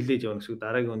үгээ хэлээд явна гэсэн.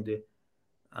 Дараагийн үндэ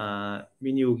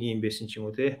миний үг юм байсан ч юм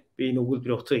уу те. Би энэ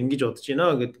өгүүлбэрийн утгыг ингэж бодож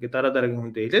байна гэдэг дараагийн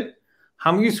хүндээ хэлээд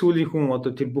хамгийн сүүлийн хүн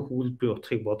одоо тэр бүх өгүүлбэрийн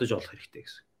утгыг бодож олох хэрэгтэй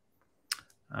гэсэн.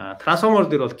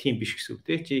 Трансформер дээр бол тийм биш гэсэн үг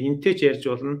те. Чи хинтээ ч ярьж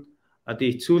болно. Одоо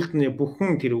эцүүлд нь бүх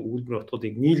хүн тэр өгүүлбэрийн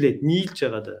утгуудыг нийлж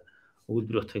байгаад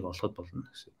өгүүлбэрийн утгыг олоход болно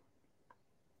гэсэн.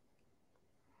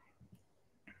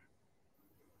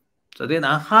 За тэгээд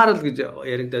анхаарал гэж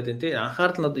яригадаад байна те.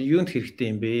 Анхаарал нь одоо юунд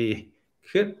хэрэгтэй юм бэ?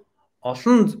 Тэгэхээр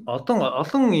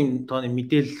олон юм тооны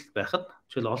мэдээлэл байхад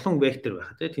жишээл олон вектор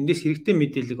байхад тэндээс хэрэгтэй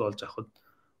мэдээллийг олж авахд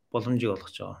боломжийг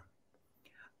олгож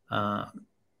байгаа.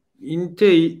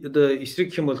 Энтэй одоо эсрэг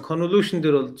гэх юм бол convolution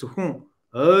дээр бол зөвхөн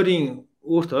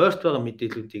өөрт байгаа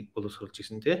мэдээллүүдийг боловсруулж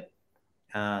ирсэн тий.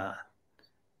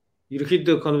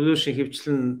 Ерөнхийдөө convolution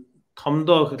хөвчлэн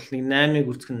томдоо гэхэл 8-ыг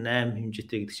үрцэх нь 8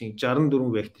 хэмжээтэй гэдэг чинь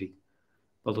 64 векторыг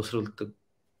боловсруулдаг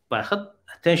байхад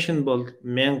attention бол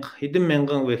хэдэн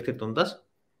мянган вектор дундаас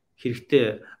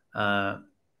хэрэгтэй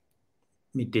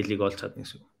мэдээллийг олж чадна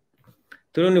гэсэн.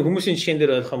 Тэрний хүмүүсийн жишээн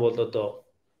дээр ойлгох юм бол одоо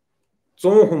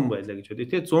 100 хүн байлаа гэж бодъё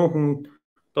тий 100 хүн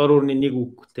дор өрний нэг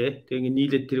үгтэй тэгээ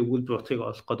нийлээд тэр өгүүлбэр утгыг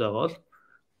олох гээд байгаа бол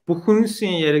бүх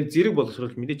хүмүүсийн яриг зэрэг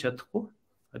боловсруулж мэдэж чадахгүй.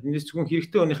 Эндээс зөвхөн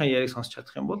хэрэгтэй хүнийхээ яриг сонсч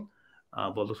чадах юм бол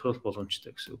боловсруулах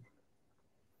боломжтой гэсэн үг.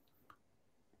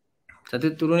 За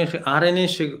тэр дөрөвнийх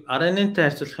RNN-тэй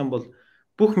харьцуулах юм бол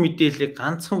бүх мэдээллийг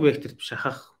ганцхан векторт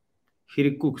шахах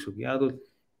хэрэггүй гэсэн үг. Яг бол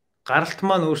гаралт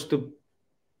маань өөртөө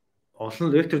олон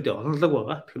векторын олонлог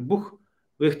байгаа. Тэгэхээр бүх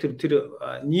вектор тэр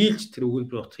нийлж тэр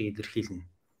өгүүлбэр утгыг илэрхийлнэ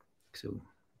гэсэн үг.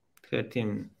 Тэгэхээр тийм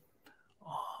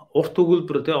урт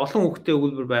өгүүлбэр тий олон үгтэй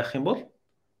өгүүлбэр байх юм бол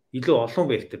илүү олон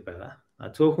вектор байгаа.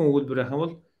 Цөөхөн өгүүлбэр байх юм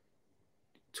бол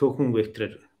цөөхөн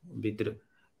вектороор бид нар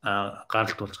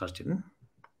гаралт болж гарч ирнэ.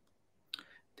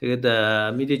 Тэгээд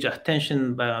мэдээж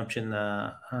attention байгаа юм чинь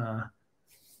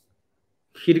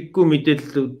хэрэггүй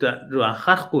мэдээллүүд рүү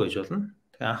анхаарахгүй байж болно.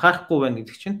 Тэгэхээр анхаарахгүй байна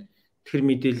гэдэг чинь тэр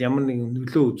мэдээлэл ямар нэгэн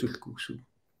нөлөө үзүүлэхгүй гэсэн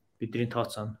бидний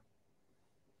тооцооно.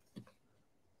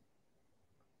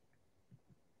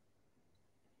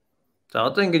 За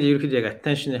одоо ингээд ерөөхдөө яг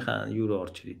attention-ийнхаа юу руу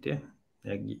орж ирээ те.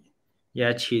 Яг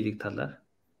яаж хийдэг талаар.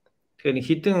 Тэгэхээр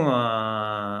хідэн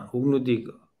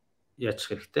үгнүүдийг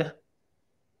яачих хэрэгтэй.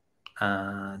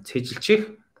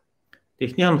 Цэжилчих.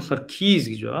 Эхнийх нь болохоор keys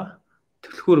гэж байгаа.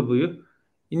 Төлхөр буюу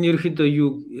энэ ерөөхдөө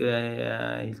юу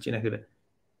хэлж байна гэхээр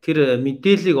тэр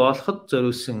мэдээллийг олоход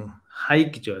зориулсан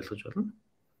хаяг гэж ойлгож болно.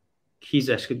 Keys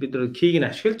ашигла бид нар key-г нь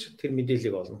ашиглаж тэр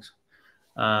мэдээллийг олно гэсэн.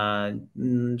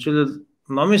 Жишээлбэл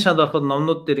номын санд ороход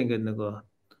номнууд дээр ингээд нөгөө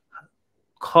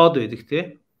код байдаг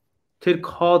тий. Тэр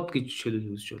код гэж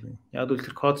жишээлбэл үзэж болно. Яг л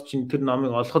тэр код чинь тэр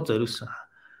номыг олоход зориулсан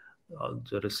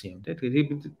юм тий. Тэгэхээр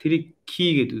бид тэрийг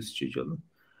key гэдээ үзэж болно.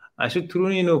 Ашиг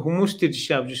түрүүний нөгөө хүмүүс төр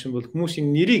жишээ авч ирсэн бол хүмүүсийн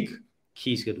нэрийг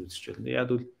keys гэдээ үзэж болно. Яг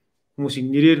л хүмүүсийн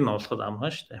нэрээр нь олоход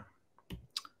амхан шүү дээ.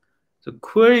 So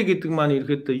query гэдэг маань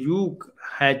ерөөдөө юуг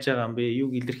хайж байгаа юм бэ?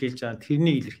 Юуг илэрхийлж байгаа?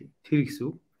 Тэрнийг илэрхийлж. Тэр гэсэн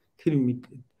үг. Тэр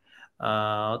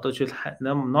одоо жишээл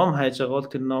ном хайж байгаа бол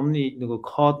тэр номны нөгөө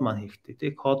код маань хэрэгтэй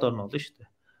тий. Кодоор нь олно шүү дээ.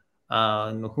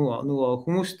 Нөгөө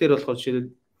хүмүүс дээр болохоор жишээл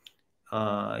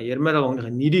ярмаар байгаа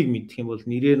хүнийхээ нэрийг мэдэх юм бол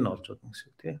нэрээр нь олж болно гэсэн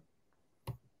үг тий.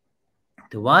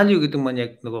 Тэгээ value гэдэг маань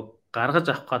яг нөгөө гаргаж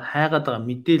авах гад хайгаад байгаа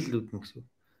мэдээллүүд нь гэсэн үг.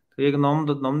 Тэгээ яг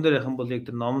ном дээр явах юм бол яг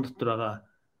тэр ном дотор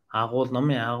байгаа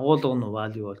номын агуулга нь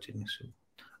value болж ирнэ гэсэн үг.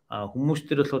 Хүмүүс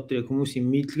дээр болохоор тэр хүмүүсийн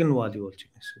мэдлэг нь value болж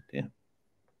ирнэ гэсэн үг тий.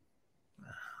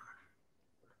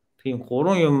 Тийм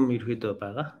гурван юм ерөөдөө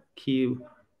байгаа. Key,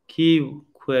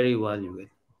 query, value гэдэг.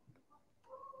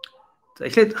 За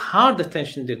эхлээд hard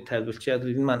attention дээр тайлбарлаж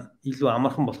энэ маань илүү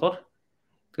амархан болохоор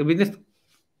тэгээ биднээс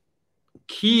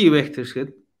key vectors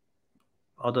гэдэг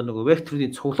одоо нөгөө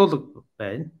векторын цуглуулга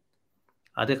байна.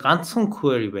 Тэгээ ганцхан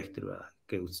query vector байгаа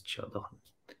гэж үзчих одоо.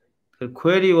 Тэгэхээр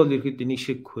query бол ерөөдөө нэг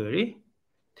шиг query.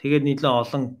 Тэгээд нийлэн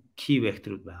олон key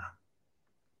vectorуд байгаа.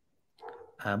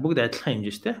 Бүгд адилхан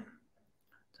хэмжээтэй.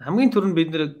 Хамгийн түрүүнд бид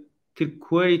нэр тэр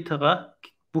query-тагаа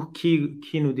бүх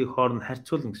key-нүүдийн хооронд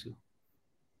харьцуулна гэсэн.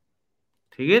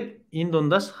 Тэгээд энэ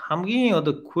дундаас хамгийн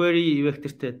одоо query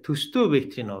vectorтэй төстэй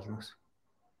векторыг олно гэсэн.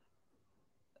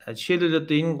 Жишээлбэл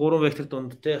одоо энэ гурван вектор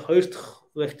дунд те хоёр дахь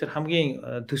вектор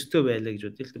хамгийн төстэй байлаа гэж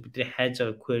бодъё л да бидний хайж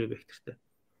байгаа query вектортэй.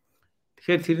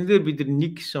 Тэгэхээр тэрэн дээр бид нар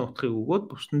 1 гэсэн утгыг өгөөд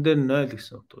бусдын дээр 0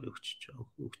 гэсэн утгыг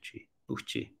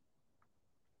өгчээ.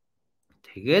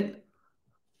 Тэгээд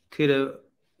тэр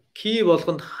key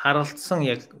болгонд харалцсан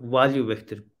яг value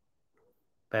vector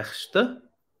байх ёстой.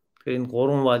 Тэгэхээр энэ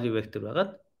 3 value vector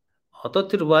байгаад одоо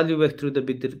тэр value vector-уудаа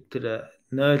бид тэр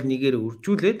 0 1-ээр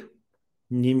үржүүлээд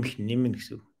нэмнэ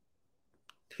гэсэн үг.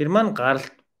 Тэр маань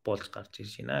гаралт болж гарч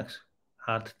ирж байна гэсэн.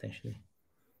 Hard attention.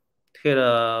 Тэгэхээр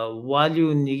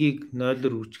value 1-ийг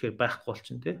 0-оор үржихээр байхгүй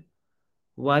болчихно тий.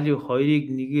 Value 2-ыг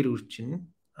 1-ээр үржинэ.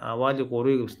 Value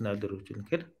 3-ыг бас 0-оор үржүүлнэ.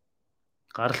 Тэгэхээр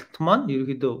гаралт маань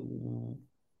ерөөдөө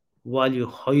value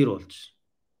 2 болж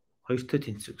 2-той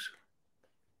тэнцвэ гэсэн.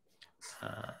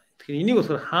 Тэгэхээр энийг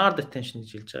болохоор hard attention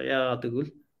гэж хэлж байгаа. Яагаад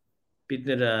гэвэл бид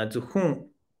нэр зөвхөн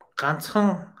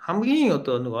ганцхан хамгийн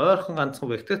одоо нэг ойрхон ганцхан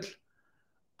векторт л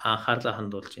анхаарлаа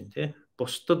хандуулж байна тий.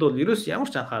 Бусдад бол ерөөс ямар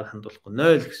ч анхаарал хандуулахгүй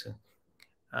 0 гэсэн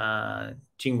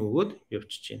жин өгөөд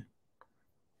явчихж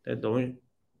байна.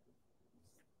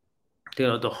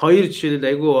 Тэгээд одоо хоёр жишээлбэл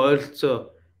айгүй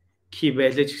ойролцоо key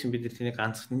байлаа ч гэсэн бид нар тэнийг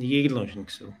ганцхан нэгийг л уншина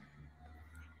гэсэн.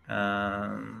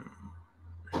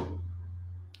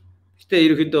 Гэтэ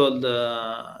ерөөхдөө бол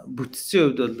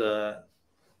бүтцийн хувьд бол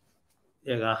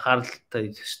яг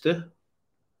анхааралтай төстэй.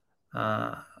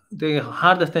 Тэгээ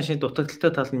hard attention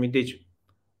дутагдaltaй тал нь мэдээж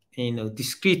энэ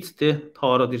discrete те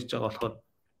тоороод ирж байгаа болохоор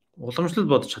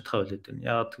уламжлал бодож чадхаа байлаад байна.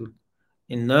 Яагаад гэвэл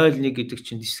энэ 0 1 гэдэг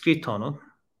чинь discrete тоонууд.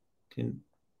 Тийм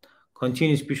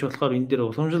continuous биш болохоор энэ дээр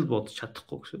уламжлал бодож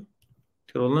чадахгүй гэсэн.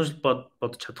 Тэгэхээр уламжлал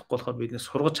бодож чадахгүй болохоор бид нэ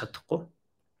сургаж чадахгүй.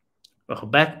 Яг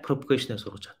back propagation-ээр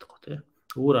сургаж чадахгүй тийм.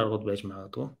 Өөр аргууд байж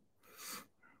магадгүй.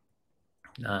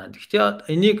 Гэхдээ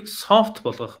энийг soft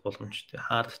болгох боломжтой.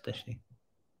 Hard attention-ыг.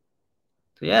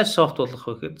 Яаж soft болгох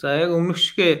вэ гэхээр за яг өмнөх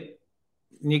шигээ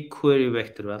нэг query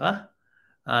vector байгаа.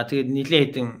 Тэгээд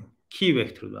нэлээд хэдэн key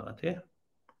vector байгаа тийм.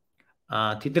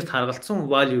 Тэднэрт харгалзсан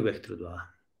value vector байгаа.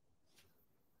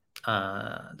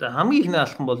 За хамгийн ихний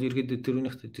алхам бол ерөөдөө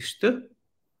төрөнийх төстэй.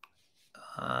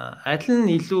 Аль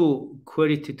нь илүү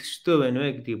query төстэй байна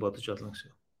вэ гэдгийг бодож олно гэсэн.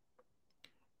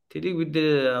 Тэрийг бид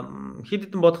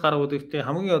хэд хэдэн бодох арга үүдэгтэй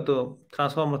хамгийн одоо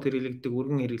трансформер хэрэглэгддэг,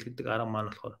 өргөн хэрэглэгддэг арга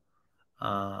маань болохоор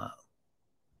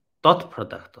dot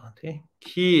product байна тийм.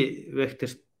 Key vector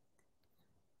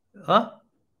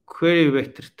query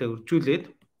vectorтэй үржүүлээд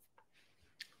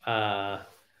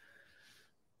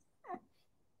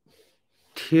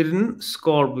тэр нь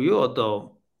score буюу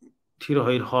одоо тэр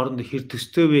хоёр хоорондоо хэр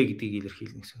төстэй вэ гэдгийг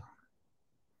илэрхийлнэ гэсэн.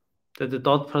 Тэгээд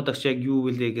dot product яг юу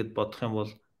вэ гэдээ бодох юм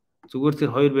бол зүгээр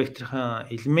тэр хоёр векторын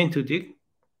элементүүдийг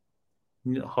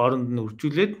хооронд нь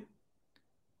үржүүлээд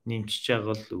нэмчиж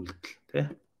байгаа л үйлдэл тий.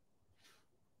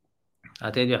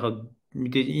 Тэгээд яг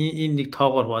мэдээж энэ нэг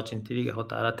тоогоор хувааж ин тэрийг яг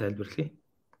дараа тайлбарлая.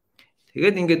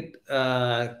 Тэгээд ингээд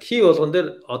key болгон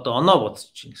дээр одоо оноо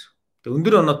бодсож чинь гэсэн. Тэгээд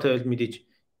өндөр оноотой байвал мэдээж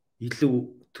илүү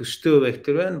төстэй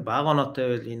вектор байна. Бага оноотой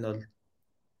байвал энэ бол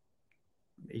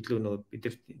илүү нөгөө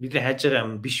бидний хайж байгаа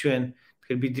юм биш байна.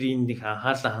 Тэгэхээр бидний энийг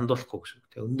анхаарлаа хандуулахгүй гэсэн.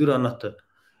 Тэгээ өндөр оноотой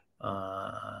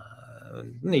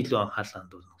илүү анхаарлаа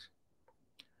хандуулна гэсэн.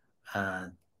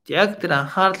 Яг тэр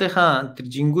анхаарлынхаа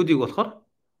тэр жингүүдийг болохоор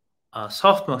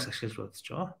softmax ашиглаж бодож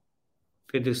байгаа.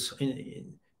 Тэгэхээр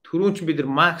түрүүн чинь бид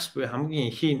нар max буюу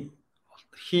хамгийн ихэнд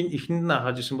нь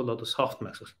харж ирсэн бол одоо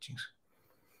softmax болчихсон гэсэн.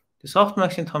 Тэгээ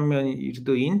softmax-ийн том нь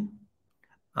ердөө энэ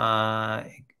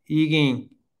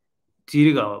E-ийн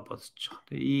зэрэг аваа бодож байгаа.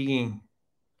 Тэгээ E-ийн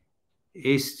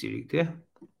S зэрэг тий.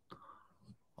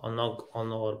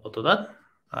 Оноогоор бодоод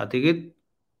тэгээд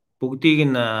бүгдийг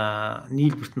нь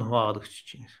нийлбэрт нь хуваагаад өгч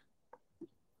чинь.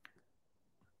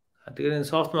 Тэгээд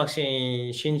энэ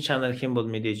softmax-ийн шинэ чанар хэм бол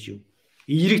мэдээж юу?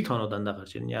 Эерэг тооноо дандаа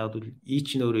гарч ирнэ. Яг бол E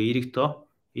чинь өөрөө эерэг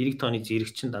тооны зэрэг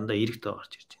чинь дандаа эерэг тоо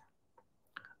гарч ирж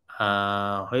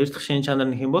байна. Хоёр дахь шинэ чанар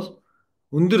нь хэм бол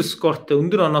өндөр скортой,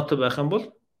 өндөр оноотой байх юм бол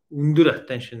өндөр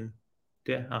attention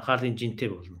тий анхаарлын жинтэй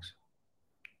болно гэсэн.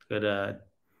 Тэгэхээр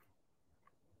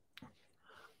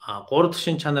гурав дахь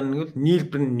шинэ чанар нь бол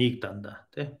нийлбэр нь 1 дандаа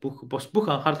тий бүх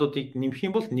анхаарлуудыг нэмэх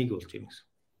юм бол 1 болж ирнэ гэсэн.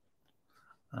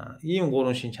 Ийм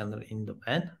гурван шинэ чанар энд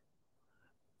байна.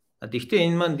 Гэхдээ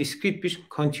энэ маань discrete биш,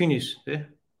 continuous тий.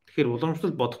 Тэгэхээр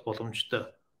уламжлал бодох боломжтой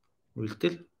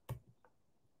үйлдэл.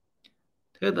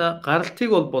 Тэгээд гаралтыг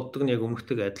бол боддог нь яг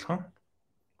өмнөхдөг адилхан.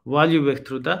 Value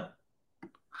vector-уудаа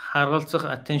харгалзах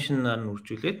attention-аар нь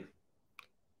үржүүлээд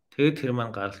тэгээд тэр маань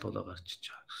гаралт болоо гарч иж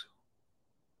байгаа гэсэн.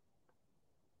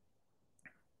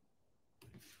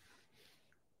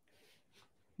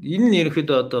 Энэ нь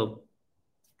ерөнхийдөө одоо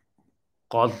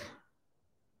гол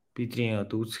бидний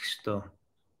одоо үзэх ёстой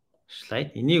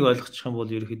слайд. Энийг ойлгочих юм бол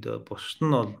ерөнхийдөө бусд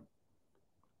нь бол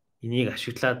энийг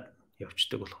ашиглаад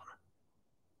явцдаг болох нь.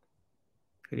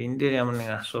 Тэгэхээр энэ дээр ямар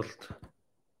нэгэн асуулт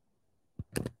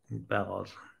байгаа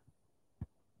бол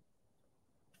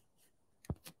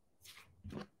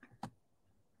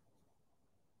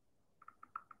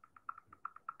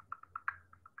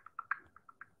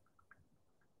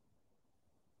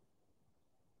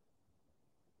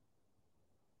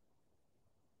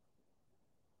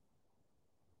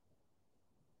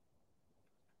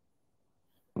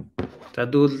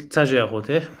тэгвэл цааш явах уу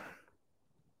те.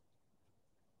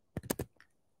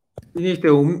 Энийг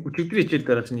тэ өчигдөр хичээл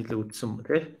дараа чинь нэлээд үтсэн ба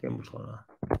те. Тийм болохоор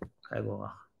гайгүй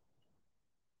байгаа.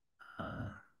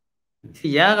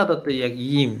 Яагаад одоо яг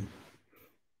ийм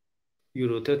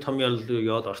юу те том яд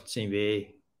орцсон юм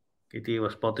бэ гэдгийг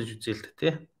бас бодож үзээ л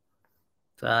те.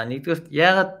 За нэгдүгээр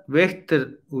яагаад вектор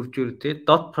үржүүр те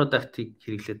dot product-ыг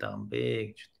хэрэглээд байгаа юм бэ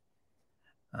гэж.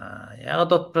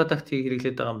 Яагаад dot product-ыг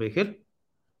хэрэглээд байгаа юм бэ гэхээр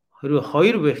хэрвээ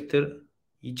хоёр вектор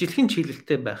ижилхэн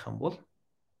чиглэлтэй байх юм бол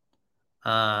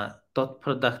dot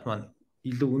product маань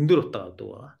илүү өндөр утга авдаг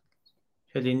байгаа.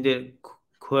 Тэгэхээр энэ дээр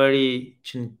query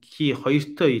чинь key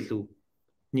хоёртой илүү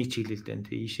нэг чиглэлд байна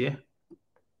тийм ийшээ.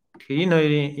 Тэгэхээр энэ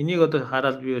хоёрын энийг одоо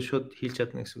хараад би шууд хийлж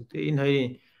чадна гэсэн үг тийм. Энэ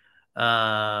хоёрын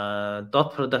dot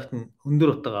product нь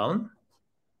өндөр утга авна.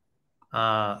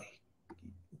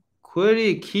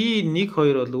 Query key 1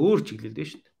 2 бол өөр чиглэлд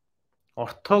байна шүү дээ.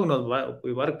 Ортог нь бол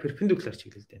баг перпендикуляр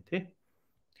чиглэлд байна тийм.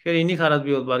 Тэгэхээр энийг хараад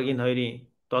би бол баг энэ хоёрын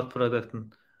dot product нь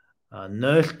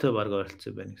 0-той баг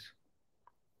ойролцоо байна гэсэн.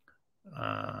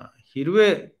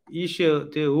 хэрвээ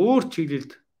ийшээ тэгээ өөр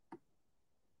чиглэлд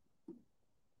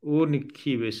өөр нэг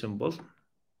key байсан бол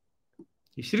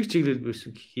эсрэг чиглэл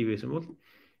байсан key байсан бол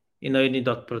энэ хоёрын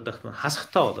dot product маань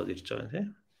хасахтай болоод ирж байгаа юм тийм.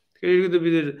 Тэгэхээр ерөөдөө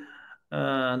бид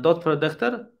dot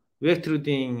product-аар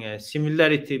векторуудын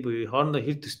similarity буюу хоорондоо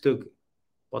хэр төстөөг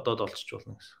бодоод олчж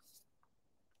болно гэсэн.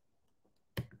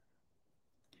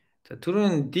 За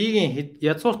түрүүн D-ийн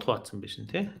язгуурт хуваацсан байсан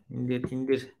тийм. Ингээд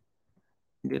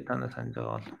танаа санаж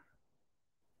байгаа бол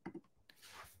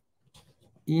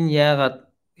энэ яагаад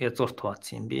язгуурт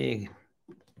хуваацсан юм бэ?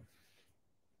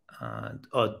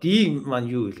 D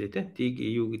маань юу вэ те? D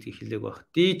юу гэдгийг хэлээг баг.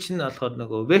 D чинь болохоор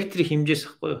нөгөө векторын хэмжээс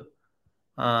ахгүй юу?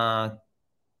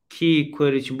 Key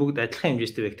query чинь бүгд адилхан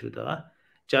хэмжээстэй векторууд байгаа.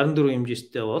 64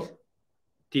 хэмжээстэй бол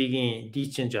D-ийн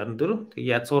D чинь 64, тэг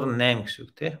язгуур нь 8 гэсэн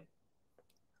үг те.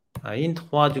 Энд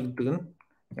хувааж өгдөг нь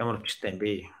ямар учиртай юм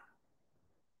бэ?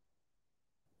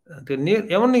 Тэгэхээр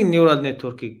ямар нэгэн neural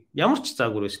network-ийг ямар ч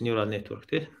заагур байсан neural network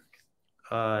те.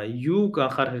 Юуг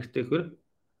анхаарах хэрэгтэй гэхээр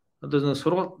одоо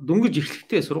сургалт дөнгөж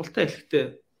эхлэхдээ сургалтаа эхлэхдээ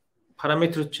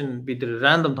параметрууд чинь бид нар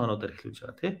random тоонуудаар эхлүүлж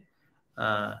байгаа тий.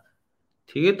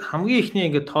 Тэгээд хамгийн ихний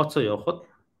ингээд тооцоо явахад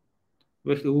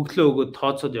өглөө өгөөд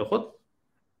тооцоод явахад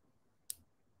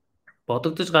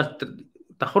бодогдож гарч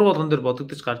давхар болгон дээр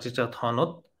бодогдож гарч иж байгаа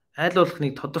тоонууд айл болох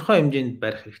нэг тодорхой хэмжээнд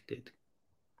барих хэрэгтэй байдаг.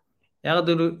 Яг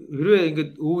хэрвээ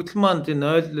ингээд өгдөл маань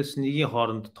 0-с 1-ийн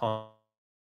хооронд тоон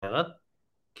байгаад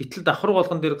гэтэл давхар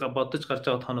болгон дээр бодож гарч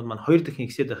байгаа тоонууд маань 2 дахин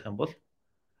ихсээд байх юм бол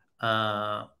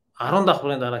 10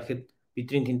 давхрын дараа гэхэд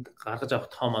бидний тэнд гаргаж авах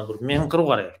тоон маань бүр 1000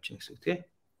 руугаар явчихна гэсэн үг тий.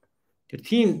 Тэр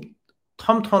тийм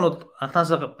том тоонууд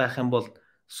анхаасаа байх юм бол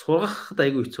сургахад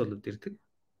айгүй хэцүү болоод ирдэг.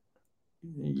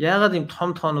 Яагаад ийм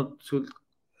том тоонууд зүйл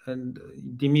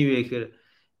дэмивэ гэхээр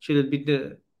жишээлбэл бид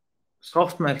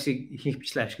softmax-ыг их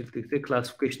хвчлэн ашигладаг тий.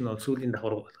 Classification бол сүүлийн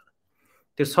давхар байна.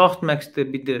 Тэр softmax дээр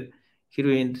бид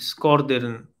хэрвээ энд score дээр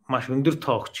нь маш өндөр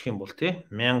тоо өгчих юм бол тий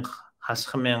 1000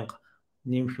 хасах 1000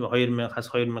 нэмэх 2000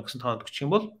 хасах 2000 гэсэн тоонод өгчих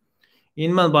юм бол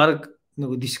энэ маань баг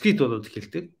нөгөө discrete болоод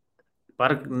эхэлдэг.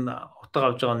 Баг утга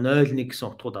авж байгаа 0.1 гэсэн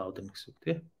утгууд аваад байна гэсэн үг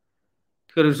тий.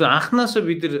 Тэгэхээр ерөөсөө анханасаа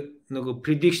бид нөгөө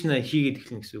prediction хийгээд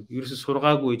эхэлнэ гэсэн үг. Ерөөсөө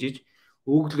сургаагүй жиж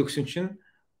өгдөл өгсөн чинь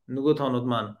нөгөө тоонууд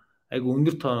маань айгу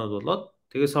өндөр тоонууд болоод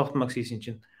тэгээ softmax хийсэн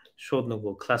чинь шууд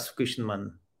нөгөө classification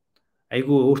маань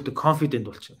айгу өөртөө confident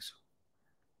болчихно гэсэн.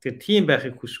 Тэгэхээр тийм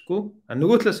байхыг хүсэхгүй.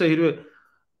 Нөгөө талаасаа хэрвээ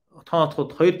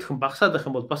тоонотход 2 дахин багасаад байх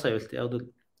юм бол бас аюултай. Яг л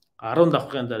 10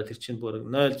 давхрын дараа тэр чинь бүр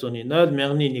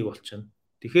 0.1 болчихно.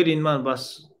 Тэгэхээр энэ маань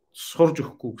бас сурж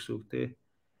өгөхгүй гэсэн үг тий.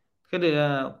 Тэгэхээр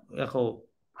яг хав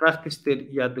practice дээр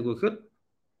яадаг вэ гэхээр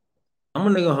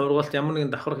ямар нэгэн хургалт ямар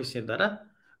нэгэн давхар хийсний дараа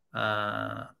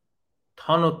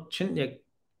тоонууд чинь яг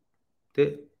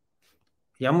тий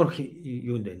ямар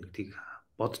юунд байна гэдгийг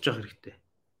бодож явах хэрэгтэй.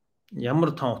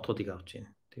 Ямар тоон утгуудыг авч ийн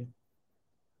тий.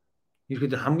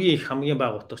 Ерөөдөө хамгийн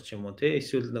бага утга ч юм уу тий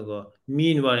эсвэл нөгөө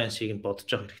mean variance-ыг нь бодож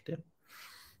явах хэрэгтэй.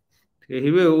 Тэгээ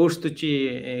хэрвээ өөртөө чи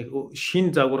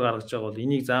шин загвар гаргаж байгаа бол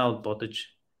энийг заавал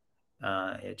бодож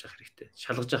яаж явах хэрэгтэй.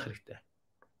 Шалгаж явах хэрэгтэй.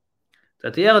 За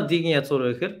тэг яг D-ийн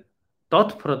язгуур вэ гэхээр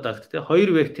dot product тий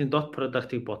хоёр векторын dot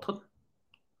product-ыг бодоход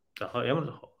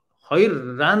ямар хоёр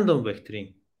random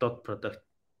векторын dot product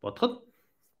бодоход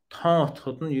тоон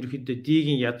утгууд нь ерөөхдөө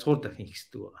D-ийн язгуур дахин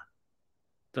ихсдэг байгаа.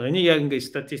 За энийг яг ингээд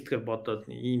статистикээр бодоод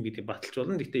ийм гэдэг баталж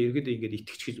болно. Гэхдээ ерөөхдөө ингээд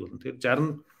итгэж хийж болно. Тэгэхээр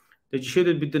 60 тэгээ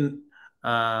жишээлбэл бид нар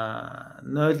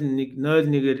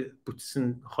 0.1-ээр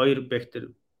бүтсэн 2 вектор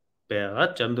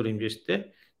байгаад 64 хэмжээстэй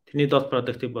тэрний dot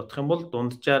product-ыг бодох юм бол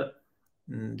дунджаар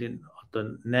одоо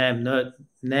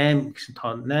 8 гэсэн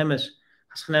тоон 8-аас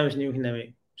хасах 8-аас нэмэх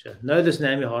 8 0-аас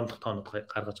 8-ийн хоорондох тоонууд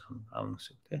гаргаж авна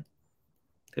гэсэн үг тийм.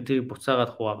 Тэгэхээр тэрийг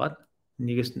буцаагаад хуваагаад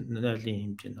 1-ээс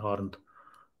 0-ийн хэмжээнд хооронд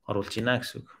оруулж гинэ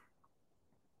гэсэн үг.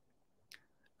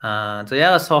 За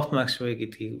яагаад softmax вэ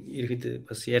гэдгийг ерөөдөө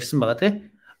бас ярьсан байгаа тийм.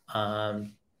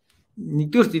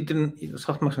 Нэгдүгээр эдгээр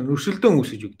softmax нь өрсөлдөөн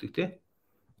үүсгэж өгдөг тийм.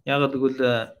 Яагаад гэвэл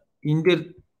энэ дээр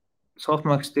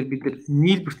softmax дээр бид нар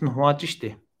нийлбэрт нь хувааж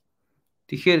штэ.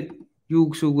 Тэгэхээр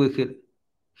юу гэсэн үг вэ гэхээр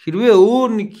хэрвээ өөр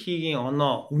нэг кийгийн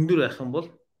оноо өндөр байх юм бол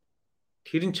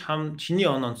тэр нь чиний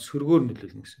оноонд сөргөөр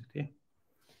нөлөөлнө гэсэн тийм.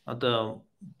 Одоо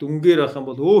дүнгээр байх юм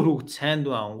бол өөр хүүхд сайн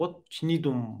дүү авангууд чиний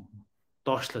дүн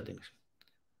доошлоод байна гэсэн.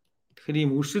 Тэгэхээр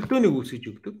ийм өрсөлдөөнийг үүсгэж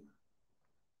өгдөг.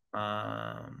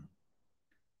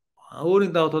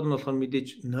 Өөрийн давуу тал нь болохоор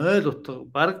мэдээж 0 утга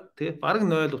баг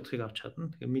 0 утгыг авч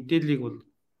чадна. Тэгэхээр мэдээллийг бол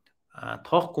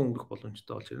тоохгүй өнгөрөх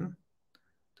боломжтой болж ирнэ.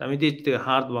 За мэдээж тэгээ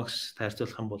hard box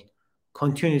таарцуулах юм бол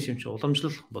continuous юм чи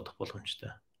уламжлал бодох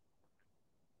боломжтой.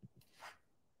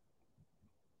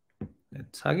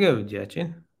 Цагийн хувьд яаж вэ?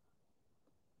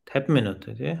 50 минут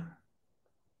тий.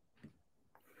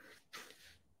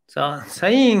 За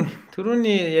саяын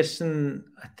түрүүний ярьсан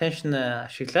attention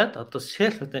ашиглаад одоо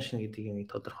self attention гэдэг юм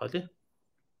тодорхойлъё.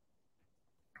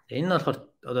 Энэ нь болохоор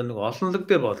одоо нэг олонлог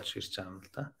дээр болж ирж байгаа юм л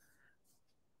да.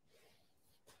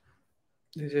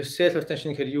 Self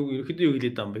attention гэхээр юу ерөөхдөө юу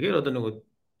хэлээд байгаа юм бэ гэхээр одоо нөгөө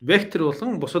вектор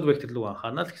болон бусад вектор руу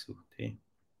анхаарна л гэсэн үг тийм.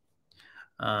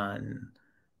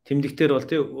 Тэмдэгтэр бол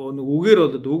тийм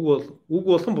үгээр бол үг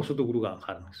болгон бусад үг рүү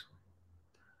анхаарна гэсэн.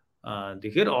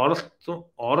 Тэгэхээр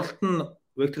оролт нь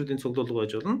векторуудын цуглуулга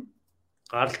байж болно.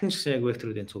 Гаралт нь ч гэсэн яг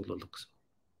векторуудын цуглуулга гэсэн.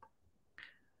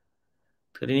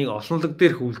 Тэгэхээр энийг олонлог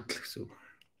дээр хөвлөдөл гэсэн үг.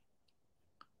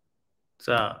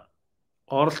 За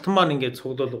оролт маань ингээд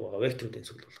цуглуулга байгаа векторуудын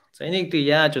цуглуулга. За энийг тэг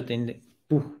яаж одоо энэ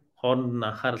бүх хооронд нь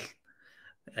анхаарал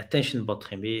attention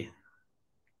бодох юм бэ?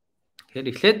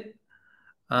 Тэгэхээр эхлээд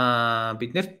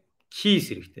биднэрт keys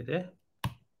хэрэгтэй тийм.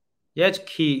 Яаж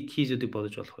keys-үүдийг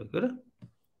бодож болох вэ гэхээр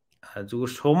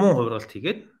зүгээр шумуун хувиргалт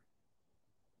хийгээд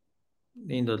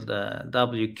энд бол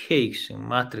WK гэсэн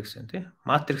матрикс юм тийм.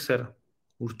 Матриксаар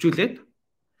үржүүлээд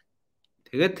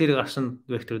тэгээд тэр гарсан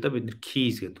векторуудаа бид нэр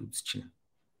keys гэдээ үзчихнэ.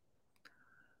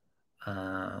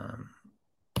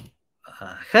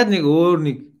 Дахиад нэг өөр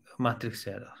нэг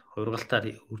матриксаар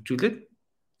хувиргалтаар үржүүлээд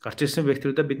гарч ирсэн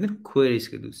векторуудаа бид нэр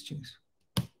queries гэдээ үзчихнэ гэсэн.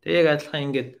 Тэгээ яг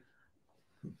адилхан ингээд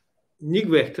нэг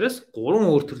вектороос 3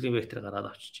 өөр төрлийн вектор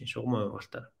гараад авчиж чинь шугам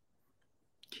хувиргалтаар.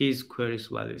 Keys, queries,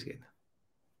 values гэдэг.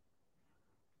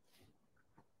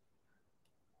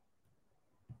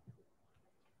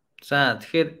 За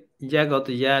тэгэхээр яг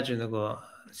одоо яаж нөгөө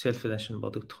self attention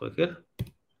бодогдох вэ гэхээр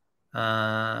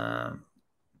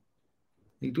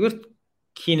нэгдүгээр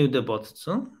key-нүүдэд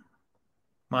бодсон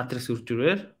матрикс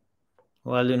үржүүрээр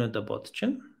value-нуудаа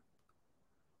бодчихно.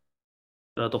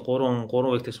 Одоо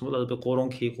 3 векторс бол одоо би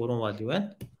 3 key 3 value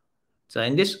байна. За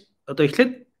эндээс одоо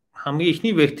эхлээд хамгийн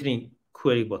ихний векторын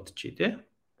query-г бодчихъя тий.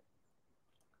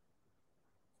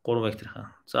 3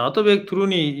 векторын. За одоо би яг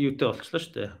түрүүний юутай болчихлоо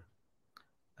шүү дээ.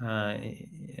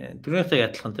 Түрүүнийхтэй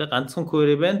адилхан тий ганцхан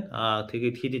query байна.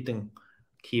 Тэгээд хэд хэдэн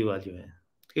key value байна.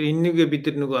 Тэгэхээр энэнийг бид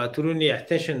нөгөө түрүүний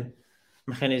attention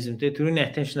mechanism тий түрүүний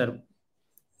attention-аар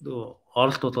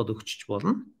оролт болгоод өгчөж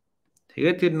болно.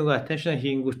 Тэгээд тэр нөгөө attention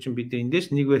хийнгүүт чинь бид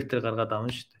эндээс нэг вектор гаргаад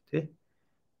авна шүү дээ тий.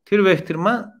 Тэр вектор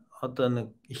маань одоо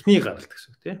нэг ихний гаралт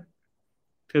гэсэн үг тий.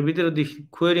 Тэгэхээр бид нар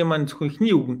query маань зөвхөн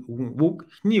ихний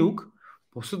үг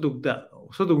бусад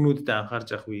үгнүүдэд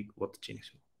анхаарч явах үеийг бодож байна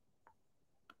гэсэн.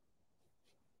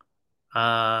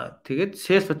 Тэгээд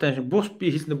self attention би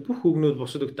хэлсэн бүх үгнүүд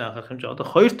бусад үгтэй анхаарах юм чи одоо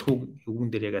хоёр дахь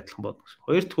үгэн дээр яг адилхан бодно гэсэн.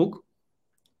 Хоёр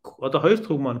дахь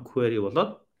үг маань query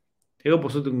болоод тэгээ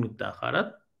бусад үгнүүдэд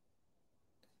анхаарад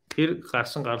тэр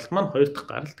гарсан гаралт маань хоёр дахь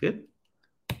гаралт тэгээд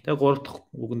тэгээ гурав дахь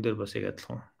үгэн дээр бас яг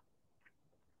адилхан.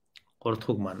 Гурав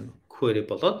дахь үг маань query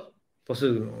болоод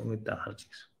бусад үгнүүдэд анхаарч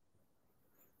гэсэн.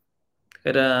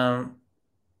 Тэгэхээр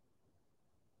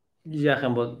яах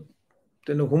юм бол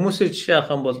тэр хүмүүсээ жишээ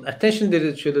авах юм бол attention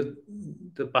дээр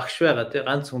жишээлбэл багш байгаа тий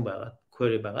ганц хүн байгаа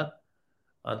query байгаа.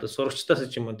 Одоо сурагчдаас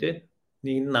ч юм уу тий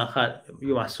нэг нь анхаа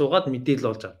юм асуугаад мэдээлэл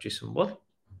олж авч исэн бол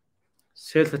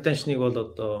self attention-ыг бол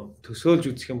одоо төсөөлж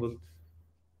үзэх юм бол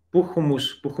бүх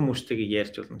хүмүүстэйгээ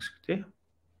ярьж болно гэсэн үг тий.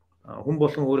 Хүн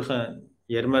болгон өөрийнхөө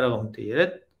ярмаар байгаа хүнтэй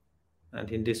яриад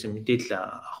тэндээс мэдээлэл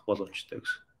авах боломжтой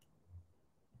гэсэн.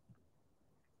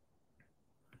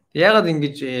 Ягаад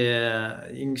ингэж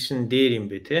дээр юм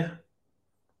бэ те?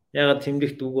 Ягаад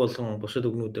тэмдэгт үг болгон бусад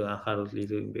үгнүүдийг анхааруул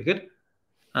илүү юм бэ гэхээр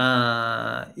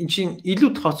эн чинь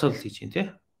илүү тооцоолол хийж байна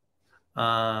те.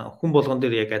 Хүн болгон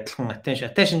дээр яг адилхан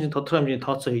attention чинь тодорхой хэмжээний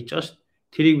тооцоо хийж байгаа шүү дээ.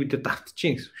 Тэрийг бид нар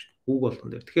давтчихин гэсэн үг шүү дээ. Үг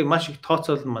болгон дээр. Тэгэхээр маш их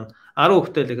тооцоолол маань 10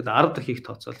 хүнтэй л гэдэг 10 дахь их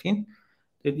тооцоолол хийн.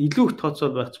 Тэгээд илүү их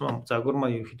тооцоол байх ч юм загвар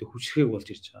маань ерөөхдөө хүчрхэг болж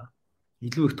ирж байгаа.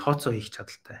 Илүү их тооцоо хийх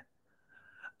чадaltaй.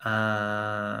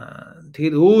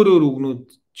 Тэгээд өөр үгнүүд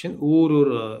чинь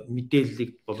өөр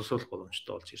мэдээллийг боловсруулах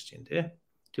боломжтой болж ирж байна тий.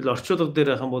 Тэгэл орчуулга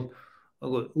дээр байх юм бол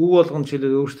үг болгон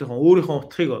жишээлбэл өөрийнхөө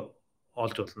утгыг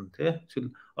олж болно тий.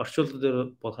 Эсвэл орчуулга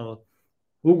дээр болох юм бол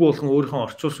үг болгон өөрийнхөө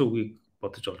орчуулсан үгийг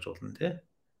бодож олж болно тий.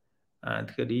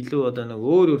 Тэгэхээр илүү одоо нэг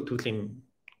өөр төрлийн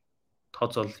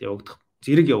тооцоол явагдах,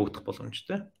 зэрэг явагдах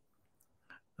боломжтой.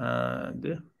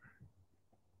 Тий.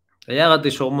 Яагаад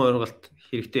энэ шугам ургалт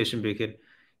хэрэгтэй байсан бэ гэхээр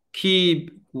key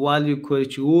value query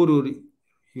чи өөр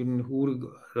ер нь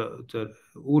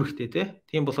үүрэгтэй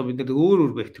тийм болохоор бид нар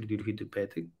өөр векторд ерөөхдөө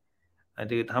байдаг.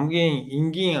 Тэгээд хамгийн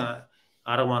энгийн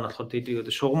арга маань болохоор тэдийг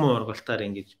одоо шугам ургалтаар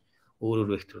ингэж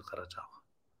өөр векторыг гаргаж авах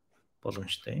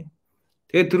боломжтой.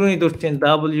 Тэгээд түрүүний дурдсан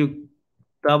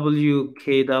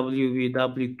WK, WV,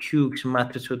 WQ гэсэн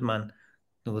матрицууд маань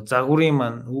нөгөө загварын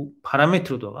маань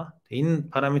параметрууд байгаа. Энэ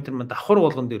параметр маань давхар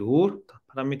болгон дээр өөр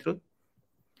параметрууд.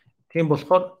 Тийм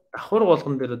болохоор давхар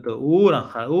болгон дээр одоо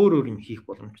өөр юм хийх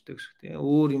боломжтой гэсэн үг тийм.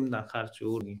 Өөр юмд анхаарч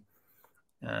өөр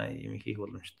юм хийх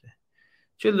боломжтой.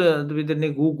 Жишээл бид нар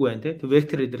нэг үг байна тийм.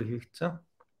 Вектор эдэр хийгдсэн.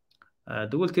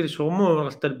 Тэгвэл тэр шугамын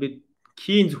ургалтаар бид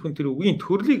кийн зөвхөн тэр үгийн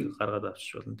төрлийг гаргаад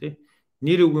авчиж болно тийм.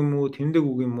 Нэр үг юм уу, тэмдэг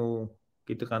үг юм уу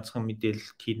гэдэг ганцхан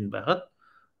мэдээлэл кийд нь байгаад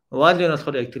value нь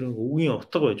болохоор яг тэр үгийн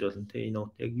утга байж болно тийм. Энэ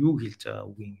утга яг юу хэлж байгаа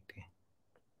үгийн гэдэг.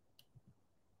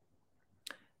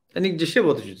 Нэг жишээ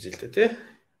бодож үзье л дээ тийм.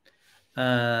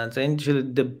 За энэ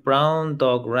жишээ the brown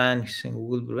dog ran гэсэн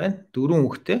өгүүлбэр байна. 4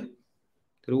 үгтэй.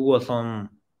 Тэр үг болгон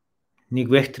нэг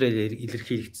векторээр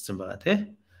илэрхийлэгдсэн байгаа тийм.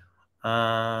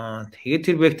 Тэгээд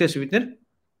тэр векторс бид нэр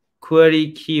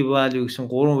query key value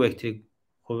гэсэн 3 векторыг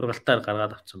хувиргалтаар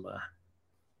гаргаад авсан байгаа.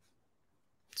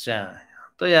 За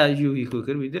одоо юу хийх вэ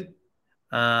гэхээр бид нэр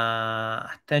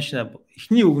attention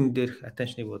эхний үгэн дээр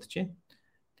attention-ыг бодож байна.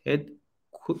 Тэгээд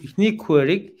эхний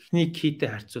query-г эхний key-тэй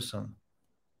харьцуулсан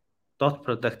dot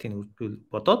product-ыг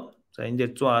бодоод за энэ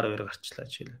дээр 112 гарчлаа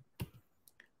жишээл.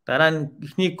 Дараа нь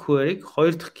эхний query-г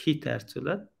хоёр дахь key-тэй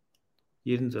харьцуулаад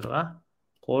 96,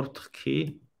 3 дахь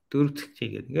key, 4 дахь key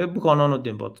гэдэг. Ингээд бүх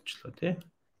оноонуудыг бодчихлоо тий.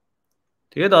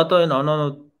 Тэгээд одоо энэ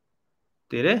оноонууд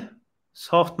дээрээ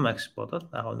softmax бодоод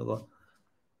яг нөгөө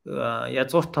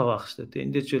язгууртай байх шүү дээ.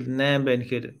 Энд дээр жишээл 8 байна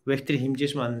гэхээр векторын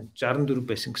хэмжээс маань 64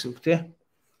 байсан гэсэн үг тий.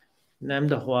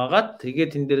 8-д хуваагаад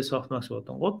тэгээд энэ дээр softmax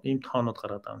бодонгууд ийм тоонууд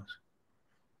гараад авна.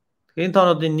 Тэгэхээр энэ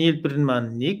тоонуудын нийлбэр нь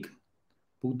маань 1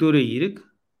 бүгдөө 90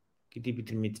 гэдгийг бид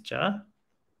мэдж байгаа.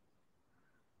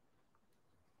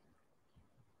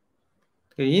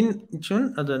 Тэгэхээр энэ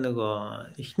чинь одоо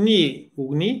нөгөө эхний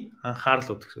үгний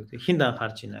анхаарлууд гэсэн үг. Эхэнд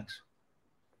анхаарч байна гэсэн.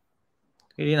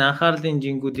 Тэгэхээр энэ анхаарлын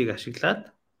жингүүдийг ашиглаад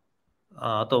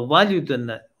одоо value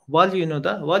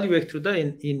векторуудаа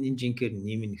энэ жинкээр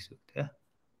нэмнэ гэсэн үг тийм.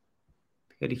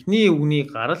 Тэгэхээр эхний үгний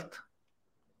гаралт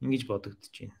ингэж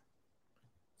бодогдож байна.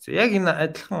 За яг энэ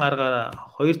адилхан аргаараа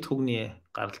хоёр дахь үгний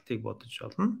гаралтыг бодож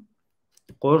болно.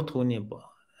 Гурав дахь үгний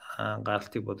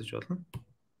гаралтыг бодож болно.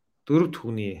 Дөрөв дахь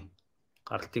үгний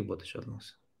гаралтыг бодож болно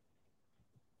гэсэн.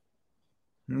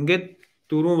 Ингээд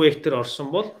дөрвөн вектор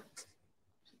орсон бол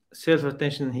self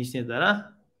attention хийсний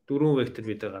дараа дөрвөн вектор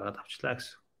бид гаргаад авчлаа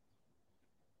гэсэн.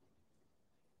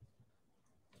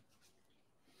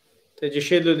 Тэгээ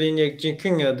жишээлбэл энэ яг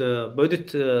жинхэнэ одоо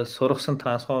бодит сургасан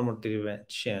трансформер дээр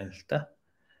жишээ байна л та.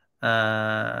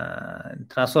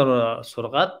 Трансформер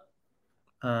сургаад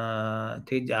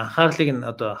тэгээд анхаарлыг нь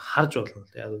одоо харж болно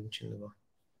л яг энэ чинь нөгөө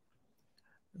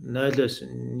 0-оос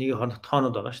 1 хоноглох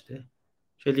тоонууд байгаа шүү дээ.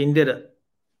 Жишээл энэ дээр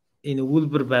энэ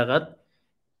өгүүлбэр байгаад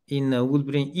энэ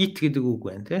өгүүлбэрийн it гэдэг үг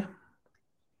байна тий.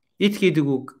 It гэдэг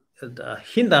үг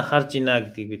хинд анхаарж байна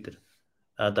гэдгийг бид нар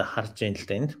одоо харж байна л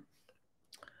да энд.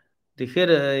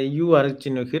 Тэгэхээр юу харагдж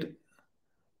байна вэ гэхээр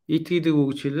it гэдэг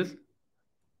үг жишээлбэл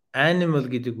animal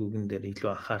гэдэг үгэн дээр илүү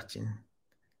анхаарч байна.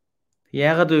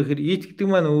 Яагаад вэ гэхээр it гэдэг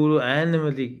маань өөрөө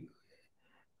animal-ыг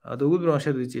одоо өгүүлбэр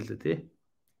уншаад үзье л да тий.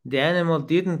 The animal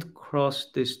didn't cross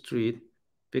the street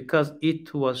because it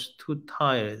was too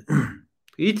tired.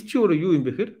 It ч өөрөө юу юм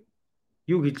бэ гэхээр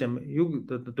юу хийж юм юу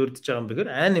дурдж байгаа юм бэ гэхээр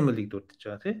animal-ыг дурдж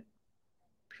байгаа тий.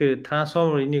 Тэгэхээр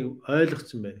трансформер энийг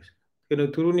ойлгоцсон байна.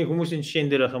 Тэгэхээр түрүүний хүмүүсийн жишээн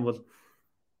дээр байх юм бол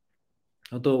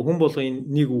одоо хүн болго энэ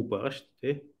нэг үг байгаа шүү дээ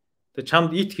тий. Тэгээ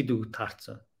чамд it гэдэг үг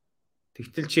таарсан.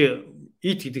 Тэгтэл чи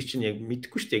it гэдэг чинь яг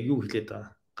мэдэхгүй шүү дээ яг юу хэлээд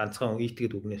байгаа. Ганцхан it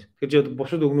гэдэг үгнээс. Тэгэхээр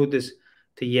бусад үгнүүдээс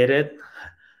тэг яриад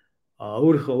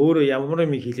өөрөө ямар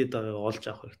юм хэлээд байгааг олж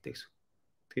авах хэрэгтэй гэсэн.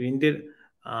 Тэгэхээр энэ дээр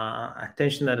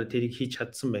attention-аар тэрийг хийж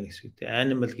чадсан байна гэсэн үг.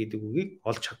 Animal гэдэг үгийг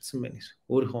олж чадсан байна гэсэн.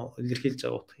 Өөрийнхөө илэрхийлж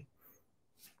байгаа утгыг.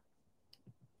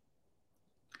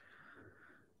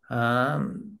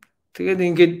 Тэгээд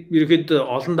ингээд ерөөд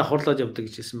олон давхарлаад явдаг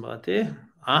гэж хэлсэн байгаа тий.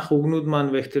 Анх үгнүүд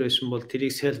маань вектор байсан бол тэрийг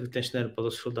self attention-аар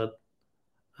боловсруулад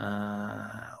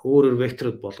өөрөөр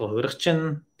векторууд болгоо хувирах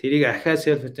чинь тэрийг ахаа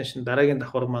self attention дараагийн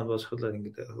давхар маань боловсруулаад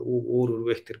ингээд өөр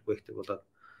вектор болоод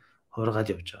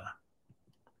хувиргаад явж байгаа.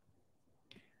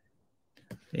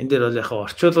 Энэ дээр бол яг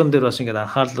орчуулган дээр бас ингээд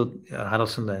анхаарлууд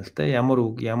харуулсан байна л да. Ямар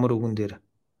үгэн дээр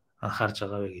анхаарж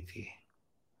байгаа вэ гэдгийг.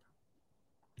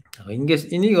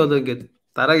 Ингээс энийг одоо ингээд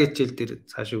дараагийн хичээл дээр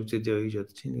цаашаа үзээд явъя гэж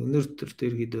бодож байна. Өнөөдөр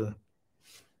ерөөдөө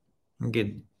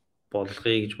ингээд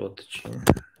болгоё гэж бодож байна.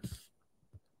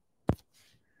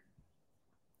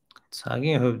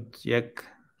 Цагийн хувьд яг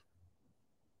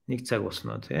 1 цаг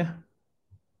болсноо тий.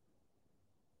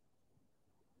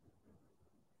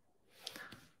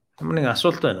 Ямар нэг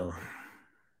асуулт байна уу?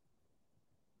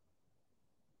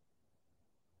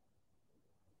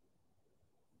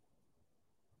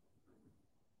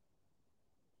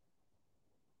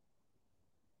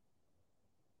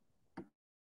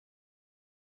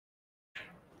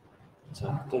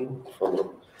 За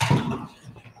микрофон.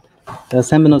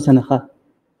 сайн байна уу санийхаа?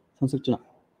 Сонсогч байна.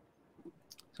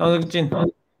 Сонсогч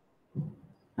байна.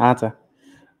 За.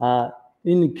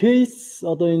 Энэ кейс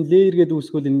одоо энэ layer гэдэг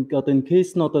үсгүүл энэ одоо энэ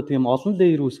кейс нь одоо тийм олон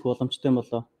layer үсэх боломжтой юм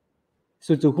болоо.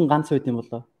 Эсвэл зөвхөн ганц байт юм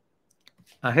болоо.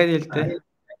 Ахад хэлтэй.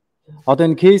 Одоо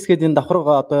энэ кейс гэдэг энэ давхар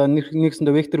одоо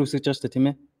нэгсэндээ вектор үсгэж байгаа шүү дээ, тийм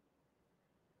ээ.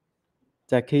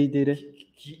 За k дээр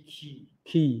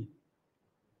key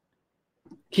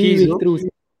вектор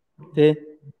үсэх тий.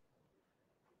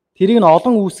 Тэрийг нь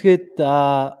олон үсгээд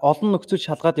олон нөхцөл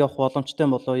шалгаад явах боломжтой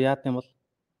юм болоо. Яа гэм бол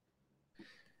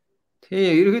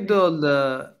тий, ерөөдөө бол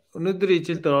өнөөдөр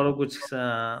ижил дээр ороогүй ч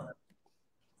гэсэн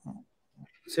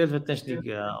self attention-ыг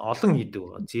олон хийдэг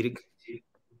байгаа зэрэг.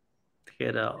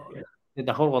 Тэгэхээр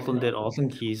давхар голон дээр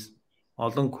олон keys,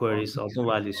 олон queries, олон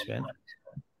values байна.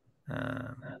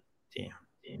 Тийм.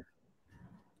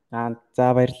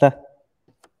 За баярлалаа.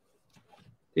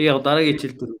 Тэгээ яг дараагийн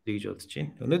хичээл дээр гэж бодож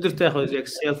байна. Өнөөдөртөө яг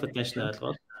self attention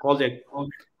ойлгоод, гол яг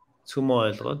цөмөө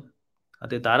ойлгоод,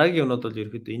 тэгээ дараагийн юмнууд бол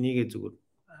ерөөдөө энийгээ зүгээр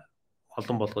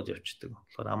олон болгоод явчихдаг.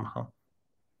 Тэгэхээр амархан.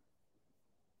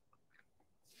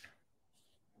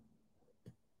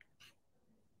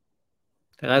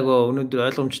 Тэгайгөө өнөөдөр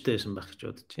ойлгомжтой байсан байх гэж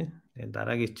бодож байна. Тэгээ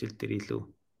дараагийн хичээл дээр илүү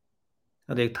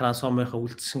одоо яг трансформерын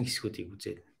үлдсэн хэсгүүдийг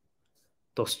үзээд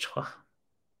дуусчих байх.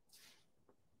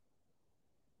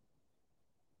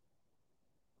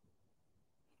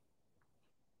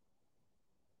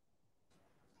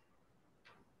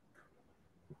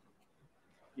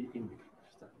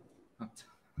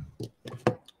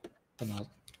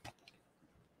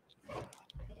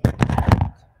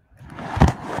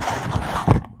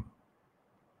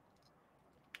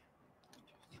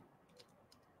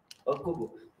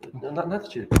 Надад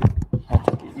чи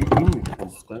энэ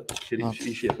микрофон байхгүй. Чи яах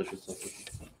вэ?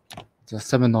 За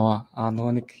сайн байна уу?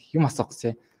 Нөгөө нэг юм асуух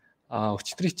гэсэн.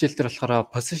 Өчигдрийн хичээл дээр болохоор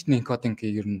position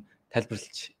encoding-ийг ер нь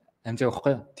тайлбарлаж амжааг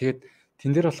байхгүй юу? Тэгээд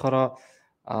тэн дээр болохоор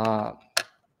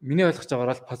миний ойлгож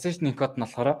байгаагаар бол position encode нь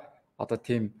болохоор одоо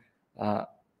тийм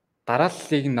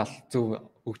дарааллыг нь зөв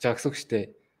өгж байгаа гэсэн үг шүү дээ.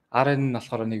 RN нь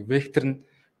болохоор нэг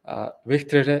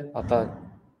векторээр одоо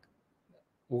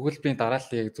өгүүлбэрийн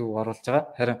дарааллыг зөв оруулж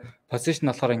байгаа. Харин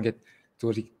position болохоор ингээд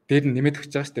зүгээр дээр нь нэмээд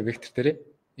өгч байгаа шүү дээ вектор дээрээ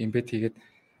embed хийгээд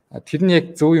тэр нь яг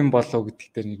зөв юм болов уу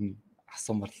гэдэгт нэр нь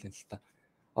асуумар л юм л та.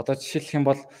 Одоо жишээлх юм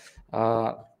бол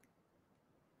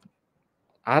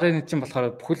RN чинь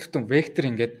болохоор бүхэл бүтэн вектор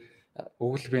ингээд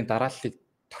өгүүлбэрийн дарааллыг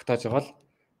тогтоож байгаа бол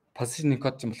position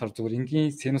encode чинь болохоор зүгээр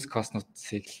энгийн sinus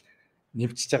cosnуудыг л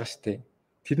нэмчихэж байгаа шүү дээ.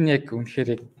 Тэр нь яг үнэхээр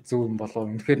яг зөв юм болов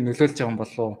уу? Үнэхээр нөлөөлж байгаа юм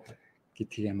болов уу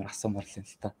гэдгийг ямар асуумар л юм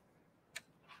л та.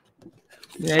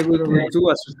 Айгуу зөв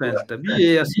асуулт байна л да.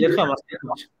 Би бас ярихаа мартчихсан.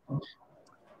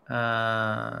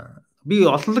 Би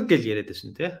олонлог гэж яриад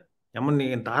байсан тий. Ямар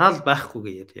нэгэн дараал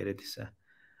байхгүй гэж яриад байсан.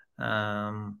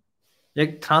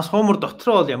 Яг трансформер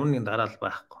дотор бол ямар нэгэн дараал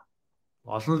байхгүй.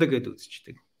 Олонлог гэж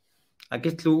үзчихдэг.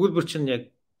 Гэтэл өгүүлбэр чинь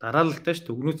яг дараалалтай шүү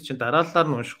дээ. Өгнүүд чинь дарааллаар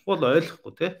нь уншихгүй л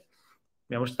ойлгохгүй тий.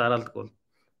 Ямар ч дараалдаг бол.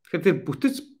 Тэгэхээр тэр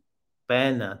бүтэц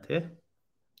байна тий.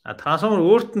 Трансформер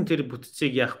өөрт нь тэр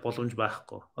бүтцийг яах боломж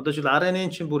байхгүй. Одоо жишээл RNA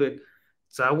чинь бүр яг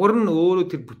загвар нь өөрөө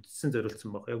тэр бүтцэн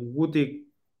зориулсан баг. Яг өгүүдийг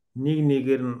нэг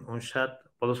нэгээр нь уншаад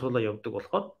боловсруулаад явдаг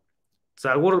болохоор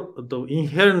загвар одоо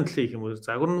inherently гэх юм уу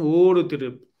загвар нь өөрөө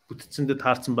тэр бүтцэндээ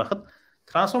таарсан байхад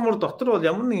трансформер дотор бол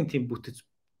ямар нэгэн тийм бүтэц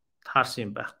таарсан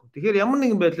юм байхгүй. Тэгэхээр ямар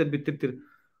нэгэн байдлаар бид тэр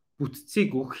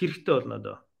бүтцийг өгөх хэрэгтэй болно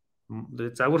доо.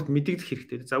 Загварт мэдэгдэх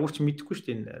хэрэгтэй. Загварч мэдэхгүй шүү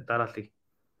дээ энэ дарааллыг.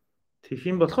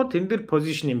 Тэгэх юм болохоор тэн дээр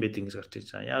position embedding гэж гарч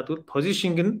иж байгаа. Яг тэгвэл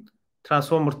positioning нь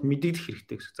трансформерт мэдэгдэх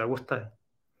хэрэгтэй гэсэн загвартай.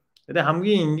 Тэгээ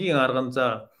хамгийн энгийн арга нь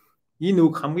за энэ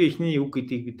үг хамгийн ихний үг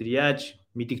гэдгийг бид нар яаж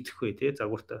мэдэгдэх вэ те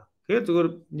загвартай. Тэгэхээр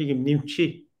зөвхөн нэг юм нэмчээ.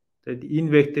 Тэгээд энэ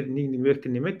вектор нэг вектор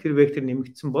нэмээд тэр вектор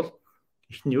нэмэгдсэн бол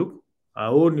ихний үг.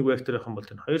 Өөр нэг вектор явах юм бол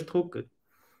тэр хоёр дахь үг гэдэг.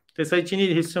 Тэгээ сая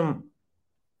чиний хэлсэн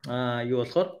юу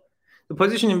болохоор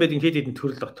position embedding хэд хэдэн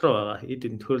төрөл дотор байгаа. Хэд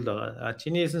хэдэн төрөл байгаа.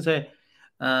 Чиний хэлсэн сая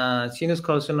sinus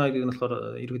cosinoid-ыг нь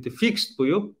болохоор ерөөдөө fixed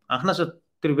буюу анхнаасаа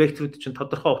тэр векторууд чинь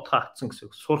тодорхой утгаа авсан гэсэн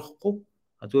үг. Сурахгүй.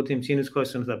 Зүгээр тийм sinus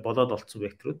cosinoid болоод олцсон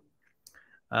векторууд.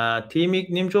 Тимийг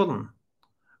нэмж болно.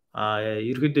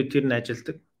 Ерөөдөө тэр нь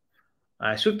ажилдаг.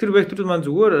 Эсвэл тэр векторууд маань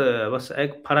зүгээр бас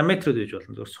параметрууд гэж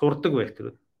болно. Зүгээр сурдаг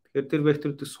векторууд. Тэгэхээр тэр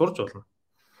векторуудыг сурж болно.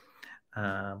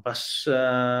 Бас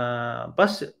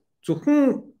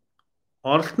зөвхөн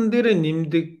оролтон дээр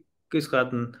нэмдэгээс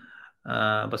гадна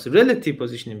бас relative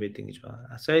position embedding гэж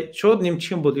байна. Сая шууд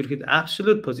нэмчих юм бол ерөөд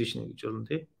absolute position гэж болно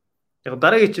тий. Яг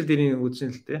дараагийн хичээл дээр нэг үзсэн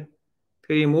л дээ.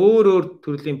 Тэгэхээр ийм өөр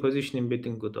төрлийн position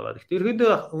embedding-үүд байгаа. Тэгэхээр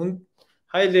ерөөд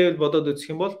high level бодоод үзэх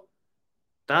юм бол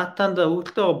датанд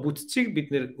өвдөлтөй байгаа бүтцийг бид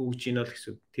нэр өгж ийн л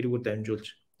гэсэн. Тэрүүгээр дамжуулж.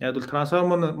 Яг бол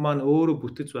трансформер маань өөрөө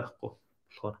бүтэц байхгүй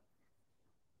болохоор.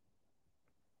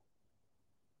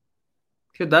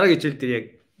 Тэгэхээр дараагийн хичээл дээр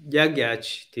яг яаж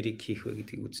тэрийг хийх вэ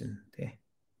гэдгийг үзнэ тий.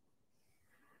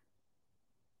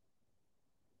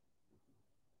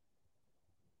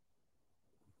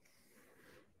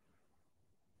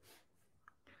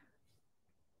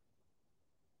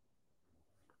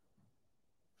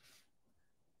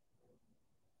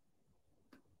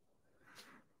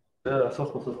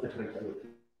 Асуулт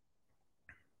дээр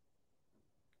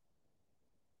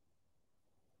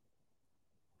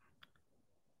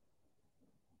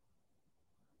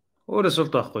Өөр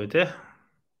асуулт байхгүй тий.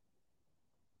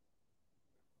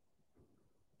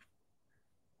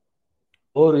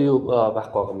 өөр юу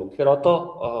байхгүй байгаа юм. Тэгэхээр одоо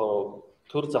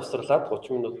төр завсарлаад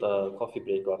 30 минут кофе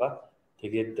брейк байгаа.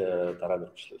 Тэгээд дараа нь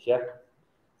үргэлжлүүлье.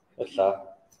 Баярлалаа.